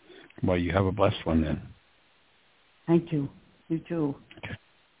 Well, you have a blessed one then. Thank you. You too. Okay.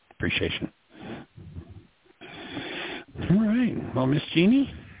 Appreciation. All right. Well, Miss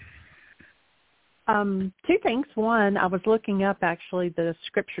Jeanie? 2 things. One, I was looking up actually the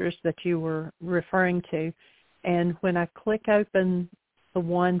scriptures that you were referring to, and when I click open the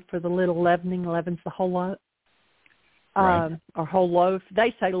one for the little leavening, leavens the whole lump, or whole loaf.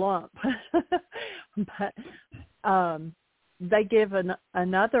 They say lump, but they give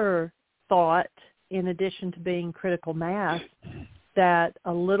another thought in addition to being critical mass, that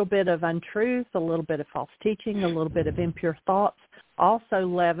a little bit of untruth, a little bit of false teaching, a little bit of impure thoughts also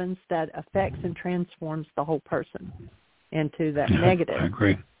leavens that affects and transforms the whole person into that negative. I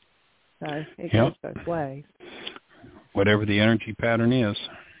agree. So it goes both ways. Whatever the energy pattern is.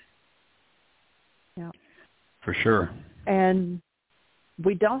 Yeah. For sure. And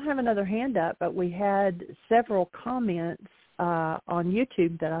we don't have another hand up, but we had several comments on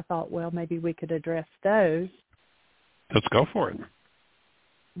YouTube that I thought, well, maybe we could address those. Let's go for it.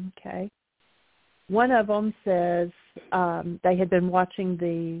 Okay. One of them says they had been watching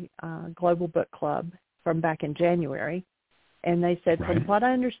the Global Book Club from back in January, and they said, from what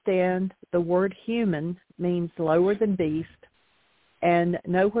I understand, the word human means lower than beast, and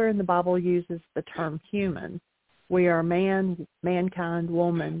nowhere in the Bible uses the term human. We are man, mankind,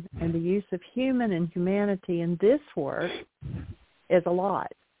 woman, and the use of human and humanity in this work is a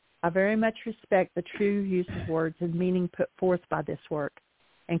lot. I very much respect the true use of words and meaning put forth by this work,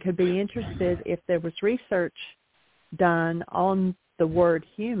 and could be interested if there was research done on the word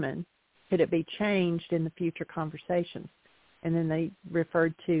human, could it be changed in the future conversations? And then they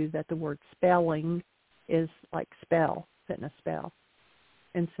referred to that the word spelling is like spell, fitting a spell.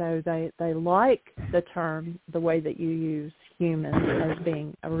 And so they like the term, the way that you use human as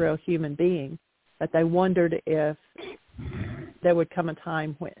being a real human being, but they wondered if there would come a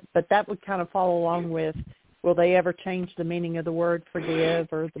time when, but that would kind of follow along with, will they ever change the meaning of the word forgive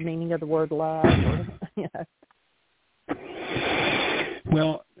or the meaning of the word love? Or, you know.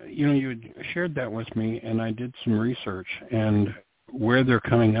 Well, you shared that with me, and I did some research, and where they're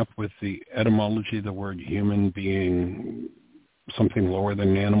coming up with the etymology of the word human being something lower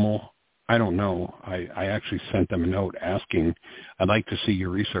than animal, I don't know. I actually sent them a note asking, I'd like to see your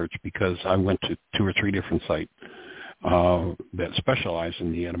research, because I went to 2 or 3 different sites that specialize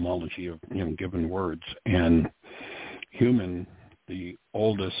in the etymology of given words. And human, the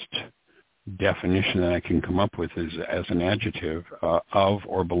oldest definition that I can come up with is as an adjective of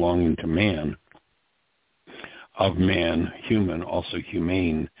or belonging to man. Of man, human, also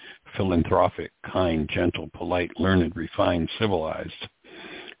humane, philanthropic, kind, gentle, polite, learned, refined, civilized.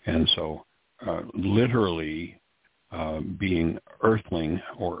 And so literally being earthling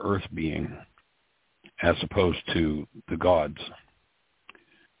or earth being as opposed to the gods.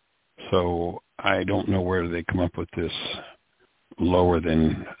 So I don't know where they come up with this lower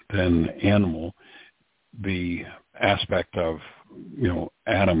than animal. The aspect of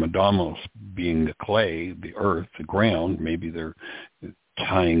Adam, Adamos being the clay, the earth, the ground, maybe they're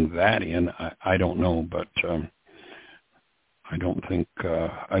tying that in. I don't know, but I don't think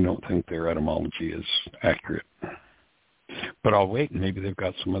their etymology is accurate. But I'll wait, and maybe they've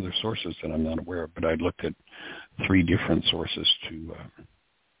got some other sources that I'm not aware of. But I looked at 3 different sources to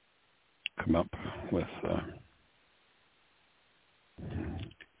come up with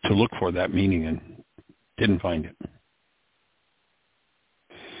to look for that meaning, and didn't find it.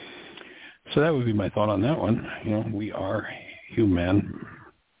 So that would be my thought on that one. We are human,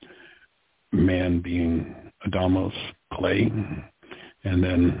 man being Adamos, clay, and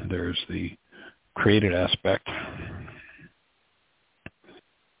then there's the created aspect.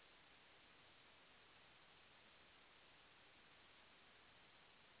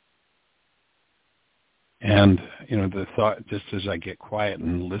 And, the thought, just as I get quiet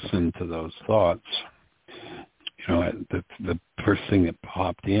and listen to those thoughts, the first thing that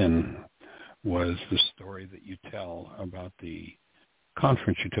popped in was the story that you tell about the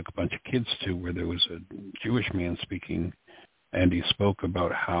conference you took a bunch of kids to, where there was a Jewish man speaking, and he spoke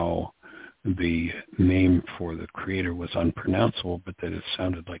about how the name for the Creator was unpronounceable, but that it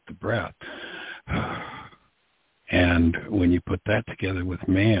sounded like the breath. And when you put that together with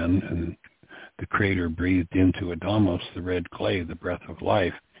man, and the Creator breathed into Adamos, the red clay, the breath of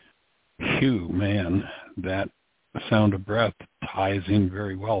life, phew, man, that sound of breath ties in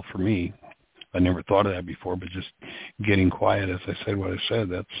very well for me. I never thought of that before, but just getting quiet as I said what I said,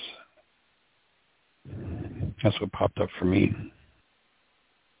 that's what popped up for me.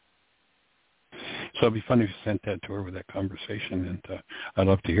 So it'd be funny if you sent that to her with that conversation, and I'd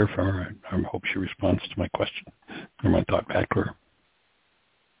love to hear from her. I hope she responds to my question or my thought back to her.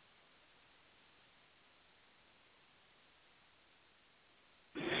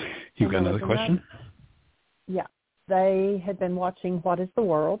 You got another question? Yeah. They had been watching What is the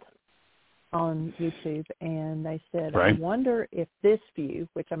World on YouTube, and they said, right. I wonder if this view,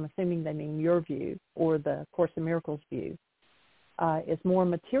 which I'm assuming they mean your view or the Course in Miracles view, is more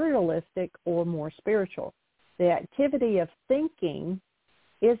materialistic or more spiritual. The activity of thinking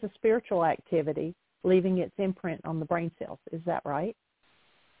is a spiritual activity, leaving its imprint on the brain cells. Is that right?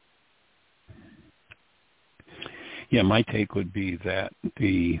 Yeah, my take would be that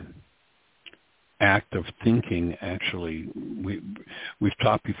the act of thinking, actually, we've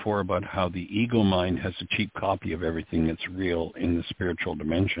talked before about how the ego mind has a cheap copy of everything that's real in the spiritual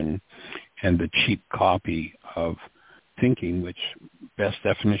dimension, and the cheap copy of thinking, which best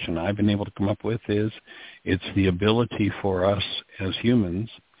definition I've been able to come up with is it's the ability for us as humans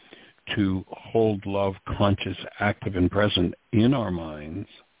to hold love conscious, active, and present in our minds,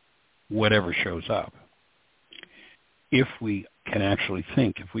 whatever shows up. If we can actually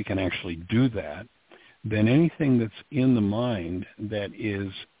think, if we can actually do that, then anything that's in the mind that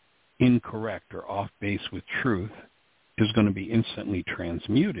is incorrect or off base with truth is going to be instantly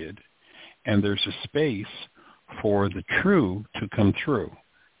transmuted, and there's a space for the true to come through.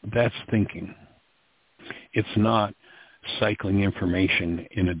 That's thinking. It's not cycling information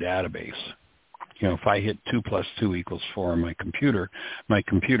in a database. If I hit 2 + 2 = 4 on my computer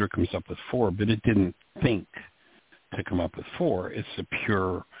comes up with 4, but it didn't think to come up with 4. It's a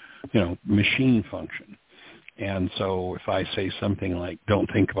pure, machine function. And so if I say something like,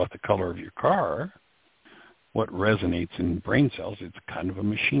 don't think about the color of your car, what resonates in brain cells, it's kind of a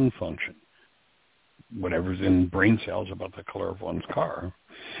machine function. Whatever's in brain cells about the color of one's car.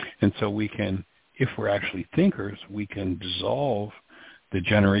 And so we can, if we're actually thinkers, we can dissolve the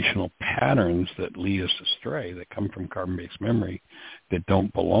generational patterns that lead us astray, that come from carbon-based memory, that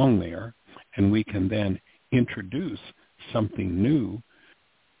don't belong there, and we can then introduce something new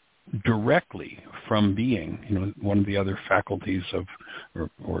directly from being. You know, one of the other faculties of,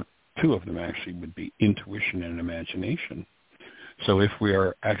 or two of them actually, would be intuition and imagination. So if we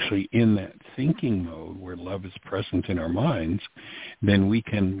are actually in that thinking mode where love is present in our minds, then we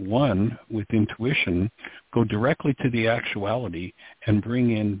can, one, with intuition, go directly to the actuality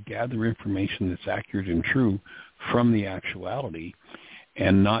and gather information that's accurate and true from the actuality,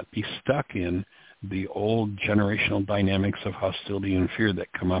 and not be stuck in the old generational dynamics of hostility and fear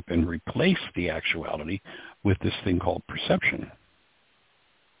that come up and replace the actuality with this thing called perception.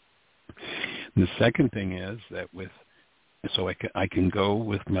 And the second thing is that so I can go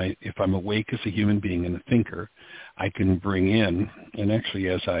with if I'm awake as a human being and a thinker, I can bring in, and actually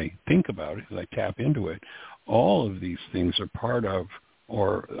as I think about it, as I tap into it, all of these things are part of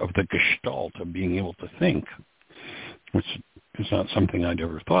the gestalt of being able to think, which is not something I'd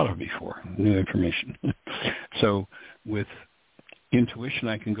ever thought of before, new information. So with intuition,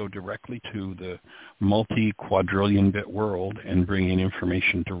 I can go directly to the multi-quadrillion-bit world and bring in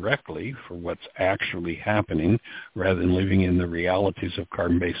information directly for what's actually happening rather than living in the realities of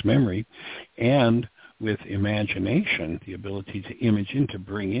carbon-based memory. And with imagination, the ability to image in, to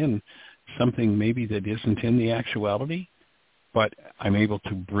bring in something maybe that isn't in the actuality, but I'm able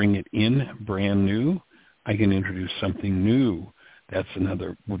to bring it in brand new. I can introduce something new. That's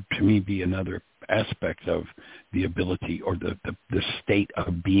would to me be another aspect of the ability or the state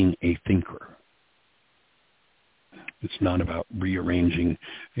of being a thinker. It's not about rearranging,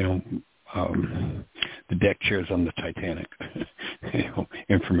 the deck chairs on the Titanic.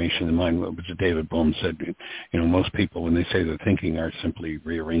 Information in mind. What David Bohm said, most people when they say they're thinking are simply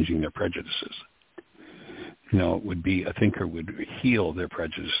rearranging their prejudices. It would be a thinker would heal their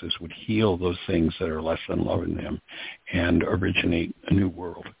prejudices, would heal those things that are less than love in them, and originate a new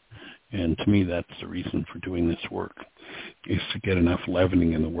world. And to me, that's the reason for doing this work, is to get enough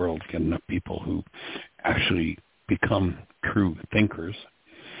leavening in the world, get enough people who actually become true thinkers,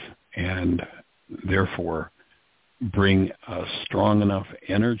 and therefore bring a strong enough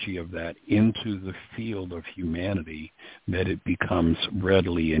energy of that into the field of humanity that it becomes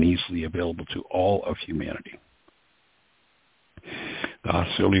readily and easily available to all of humanity. The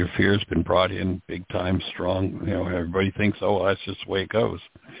hostility or fear has been brought in big time, strong. Everybody thinks, that's just the way it goes.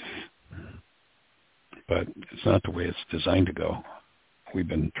 But it's not the way it's designed to go. We've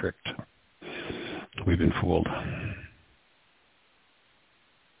been tricked. We've been fooled.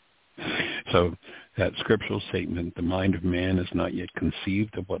 So that scriptural statement, the mind of man is not yet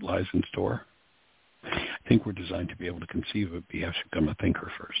conceived of what lies in store. I think we're designed to be able to conceive of it, but you have to become a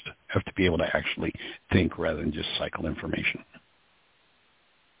thinker first. You have to be able to actually think rather than just cycle information.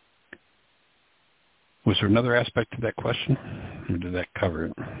 Was there another aspect to that question, or did that cover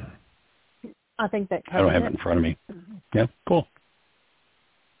it? I think that covers it. I don't have it in front of me. Yeah, cool.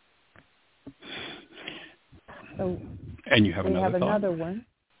 So and you have we another have thought? Another one.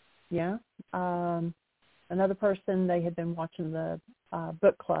 Yeah. Another person, they had been watching the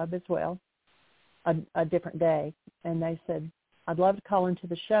book club as well, a different day, and they said, I'd love to call into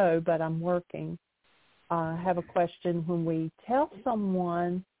the show, but I'm working. I have a question. When we tell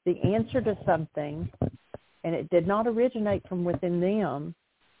someone the answer to something and it did not originate from within them,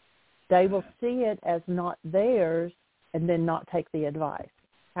 they will see it as not theirs and then not take the advice.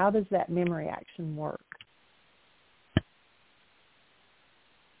 How does that memory action work?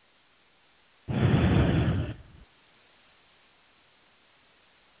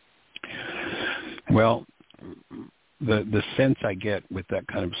 Well, the sense I get with that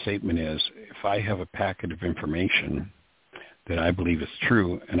kind of statement is, if I have a packet of information that I believe is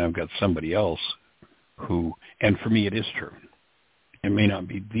true, and I've got somebody else who, and for me it is true. It may not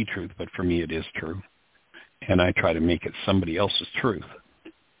be the truth, but for me it is true. And I try to make it somebody else's truth,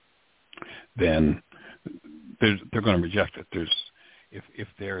 then they're going to reject it. If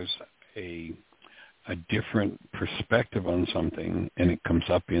there's a different perspective on something and it comes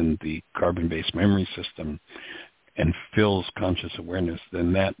up in the carbon-based memory system and fills conscious awareness,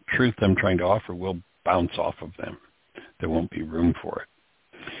 then that truth I'm trying to offer will bounce off of them. There won't be room for it.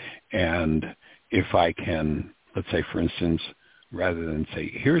 And if I can, let's say, for instance, rather than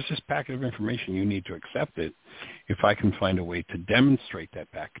say, here's this packet of information, you need to accept it, if I can find a way to demonstrate that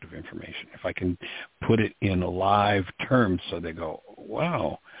packet of information, if I can put it in live terms so they go,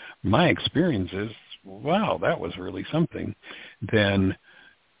 wow, my experience is wow, that was really something, then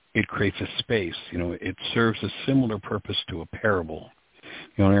it creates a space. It serves a similar purpose to a parable.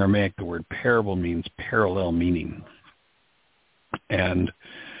 In Aramaic, the word parable means parallel meaning. And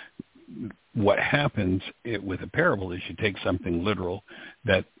what happens with a parable is you take something literal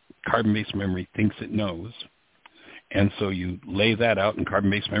that carbon-based memory thinks it knows, and so you lay that out, and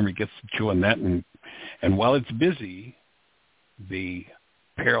carbon-based memory gets to chew on that, and while it's busy, the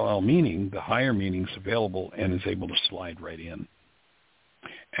parallel meaning, the higher meaning's available and is able to slide right in.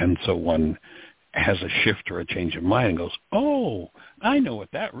 And so one has a shift or a change of mind and goes, oh, I know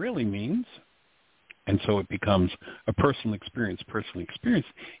what that really means. And so it becomes a personal experience,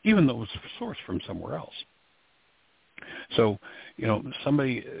 even though it was sourced from somewhere else. So,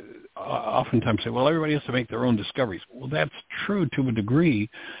 somebody oftentimes say, well, everybody has to make their own discoveries. Well, that's true to a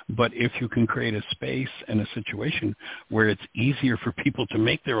degree, but if you can create a space and a situation where it's easier for people to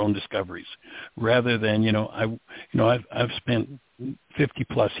make their own discoveries, rather than, I've spent 50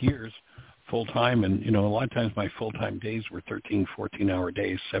 plus years full time, and a lot of times my full time days were 13, 14-hour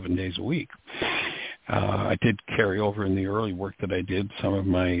days, 7 days a week. I did carry over in the early work that I did some of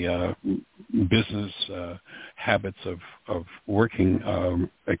my business habits of working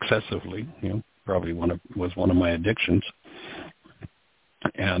excessively. Probably was one of my addictions,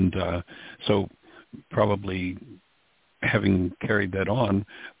 and so probably having carried that on.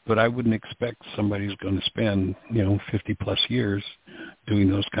 But I wouldn't expect somebody who's going to spend 50 plus years doing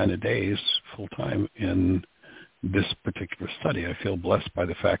those kind of days full time in this particular study. I feel blessed by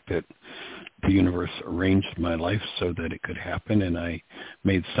the fact that the universe arranged my life so that it could happen, and I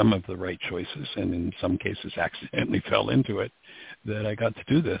made some of the right choices, and in some cases accidentally fell into it, that I got to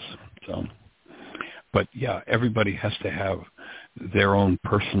do this. So, but yeah, everybody has to have their own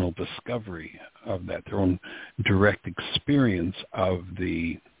personal discovery of that, their own direct experience of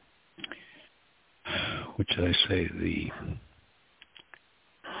the, what should I say, the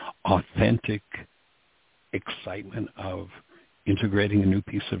authentic excitement of integrating a new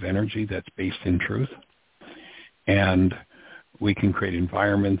piece of energy that's based in truth. And we can create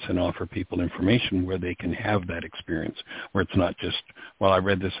environments and offer people information where they can have that experience, where it's not just, well, I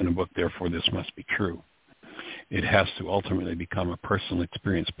read this in a book, therefore this must be true. It has to ultimately become a personal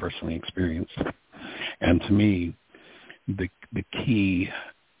experience, personally experienced. And to me, the key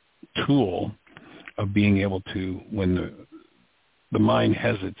tool of being able to, when the mind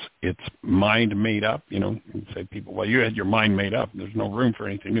has its mind made up, you say people, well, you had your mind made up. There's no room for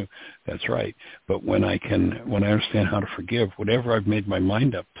anything new. That's right. But when I understand how to forgive whatever I've made my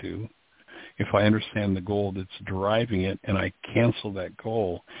mind up to, if I understand the goal that's driving it and I cancel that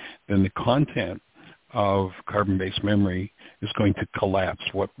goal, then the content of carbon-based memory is going to collapse.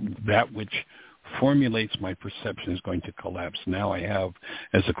 That which formulates my perception is going to collapse. Now I have,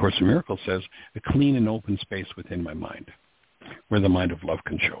 as the Course in Miracles says, a clean and open space within my mind, where the mind of love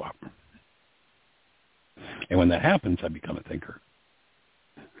can show up. And when that happens, I become a thinker.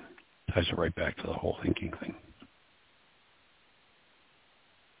 Ties it right back to the whole thinking thing.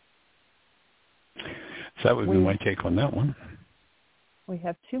 So that would be my take on that one. We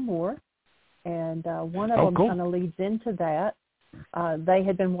have two more, and one of them kind of leads into that. They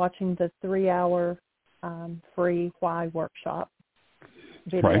had been watching the 3-hour free Why workshop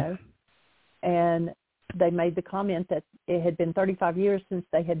video, right. And they made the comment that it had been 35 years since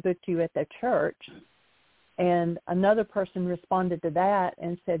they had booked you at their church. And another person responded to that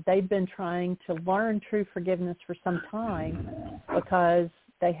and said they've been trying to learn true forgiveness for some time because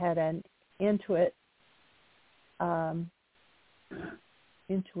they had an intuit, a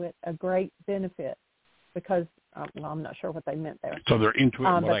great benefit because, well, I'm not sure what they meant there. So their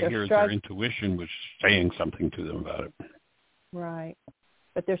intuition, what I hear is their intuition was saying something to them about it. Right.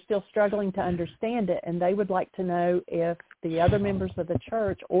 But they're still struggling to understand it, and they would like to know if the other members of the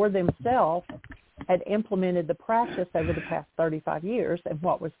church or themselves had implemented the practice over the past 35 years and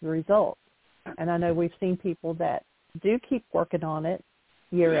what was the result. And I know we've seen people that do keep working on it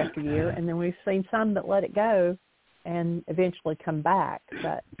year after year, and then we've seen some that let it go and eventually come back.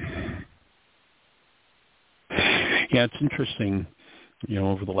 But yeah, it's interesting.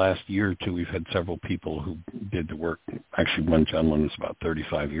 Over the last year or two, we've had several people who did the work. Actually, one gentleman was about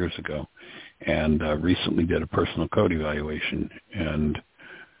 35 years ago and recently did a personal code evaluation. And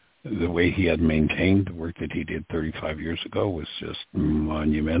the way he had maintained the work that he did 35 years ago was just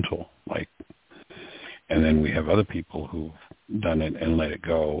monumental. And then we have other people who've done it and let it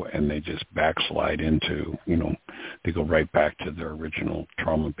go, and they just backslide into, they go right back to their original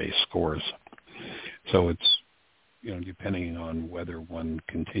trauma-based scores. So it's, depending on whether one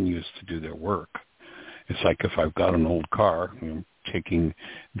continues to do their work. It's like if I've got an old car, taking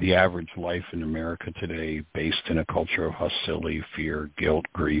the average life in America today based in a culture of hostility, fear, guilt,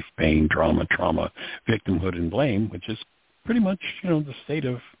 grief, pain, trauma, victimhood, and blame, which is pretty much, the state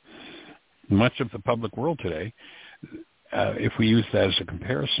of much of the public world today. If we use that as a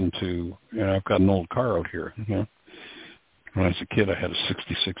comparison to, I've got an old car out here, When I was a kid, I had a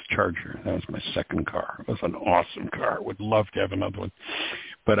 66 Charger. That was my second car. It was an awesome car. Would love to have another one.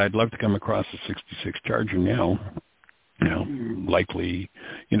 But I'd love to come across a 66 Charger now. Likely,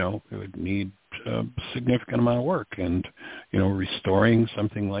 it would need a significant amount of work. And, restoring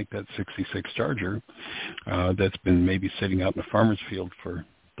something like that 66 Charger that's been maybe sitting out in a farmer's field for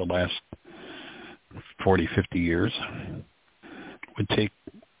the last 40, 50 years would take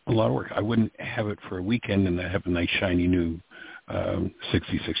a lot of work. I wouldn't have it for a weekend and have a nice, shiny new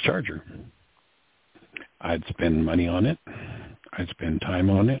 66 Charger. I'd spend money on it. I'd spend time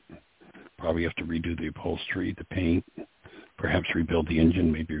on it. Probably have to redo the upholstery, the paint, perhaps rebuild the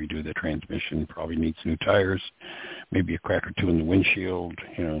engine, maybe redo the transmission, probably needs new tires, maybe a crack or two in the windshield.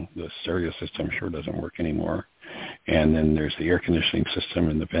 The stereo system sure doesn't work anymore. And then there's the air conditioning system,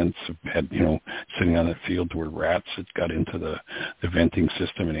 and the vents have had, sitting on that field where rats had got into the venting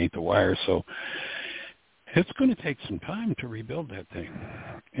system and ate the wires. So it's going to take some time to rebuild that thing.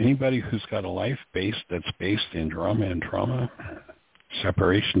 Anybody who's got a life that's based in drama and trauma,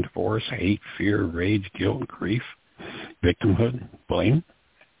 separation, divorce, hate, fear, rage, guilt, grief, victimhood, blame,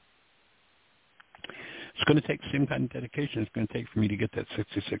 it's going to take the same kind of dedication it's going to take for me to get that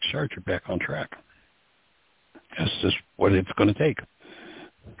 66 Charger back on track. That's just what it's going to take.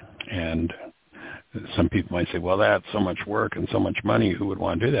 And some people might say, well, that's so much work and so much money. Who would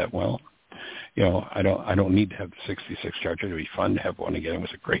want to do that? Well, I don't need to have the 66 Charger. It would be fun to have one again. It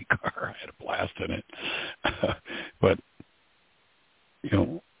was a great car. I had a blast in it. But,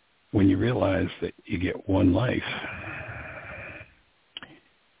 when you realize that you get one life,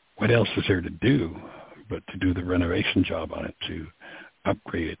 what else is there to do but to do the renovation job on it, to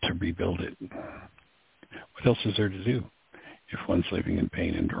upgrade it, to rebuild it? What else is there to do if one's living in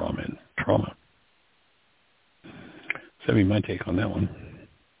pain and trauma? So that'd be my take on that one.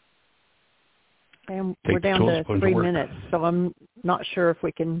 And we're down to 3 minutes, so I'm not sure if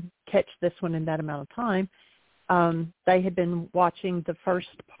we can catch this one in that amount of time. They had been watching the first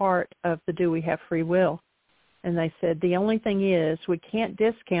part of the Do We Have Free Will, and they said the only thing is we can't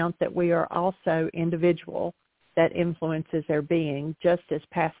discount that we are also individual that influences our being, just as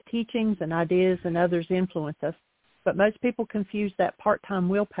past teachings and ideas and others influence us. But most people confuse that part-time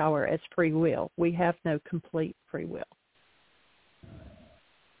willpower as free will. We have no complete free will.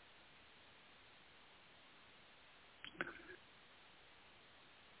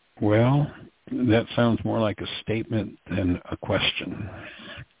 Well, that sounds more like a statement than a question.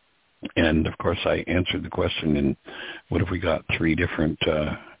 And, of course, I answered the question in, what have we got, 3 different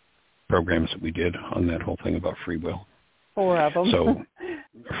programs that we did on that whole thing about free will. 4 of them. So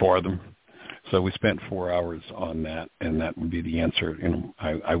 4 of them. So we spent 4 hours on that, and that would be the answer.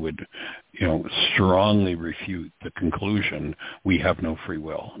 I would, strongly refute the conclusion we have no free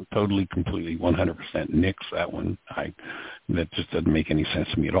will. Totally, completely, 100% nix that one. That just doesn't make any sense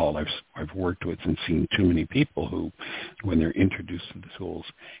to me at all. I've worked with and seen too many people who, when they're introduced to the tools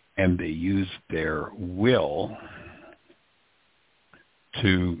and they use their will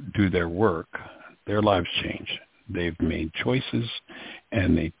to do their work, their lives change. They've made choices,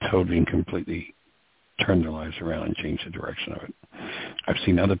 and they totally and completely turn their lives around and change the direction of it. I've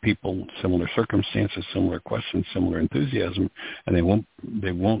seen other people, similar circumstances, similar questions, similar enthusiasm, and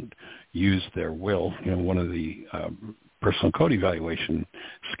they won't use their will. One of the personal code evaluation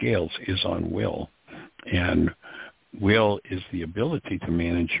scales is on will, and will is the ability to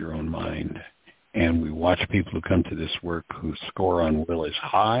manage your own mind. And we watch people who come to this work whose score on will is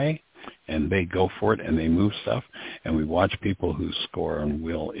high, and they go for it and they move stuff. And we watch people whose score on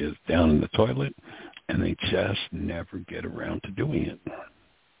will is down in the toilet, and they just never get around to doing it.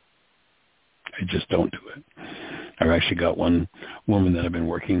 They just don't do it. I've actually got one woman that I've been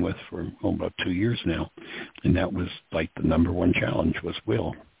working with for about 2 years now, and that was like the number one challenge was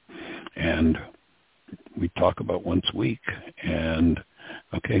will. And we talk about once a week, and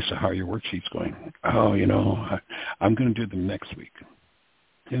okay, so how are your worksheets going? Oh, I'm going to do them next week.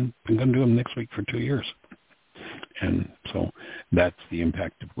 And I'm going to do them next week for 2 years. And so that's the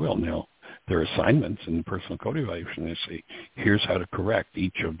impact of will. Now, there are assignments in the personal code evaluation. They say, here's how to correct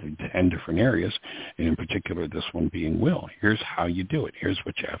each of the 10 different areas, and in particular this one being will. Here's how you do it. Here's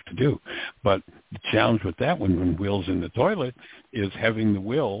what you have to do. But the challenge with that one, when will's in the toilet, is having the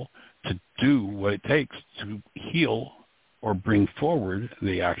will to do what it takes to heal or bring forward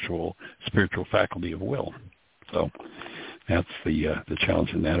the actual spiritual faculty of will. So That's the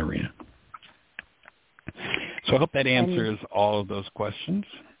challenge in that arena. So I hope that answers all of those questions.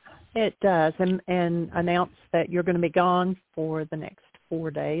 It does, and announce that you're going to be gone for the next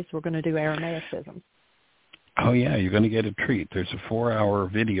 4 days. We're going to do Aramaicisms. Oh, yeah, you're going to get a treat. There's a 4-hour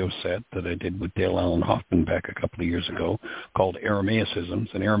video set that I did with Dale Allen Hoffman back a couple of years ago called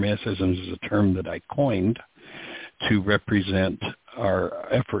Aramaicisms. And Aramaicisms is a term that I coined to represent our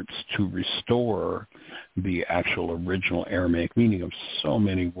efforts to restore the actual original Aramaic meaning of so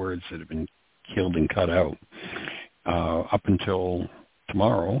many words that have been killed and cut out. Up until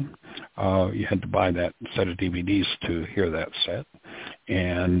tomorrow, you had to buy that set of DVDs to hear that set.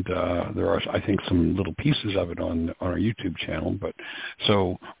 And there are, I think, some little pieces of it on our YouTube channel. But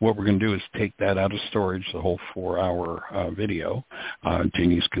so what we're going to do is take that out of storage, the whole 4-hour video.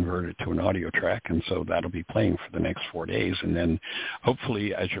 Jeannie's converted it to an audio track, and so that'll be playing for the next 4 days. And then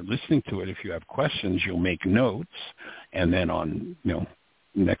hopefully, as you're listening to it, if you have questions, you'll make notes, and then on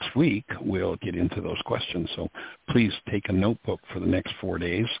next week, we'll get into those questions. So please take a notebook for the next 4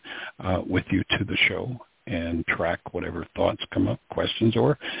 days with you to the show and track whatever thoughts come up, questions,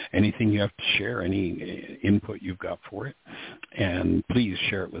 or anything you have to share, any input you've got for it. And please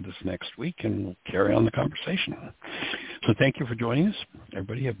share it with us next week, and we'll carry on the conversation. So thank you for joining us.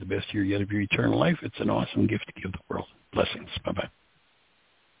 Everybody have the best year yet of your eternal life. It's an awesome gift to give the world. Blessings. Bye-bye.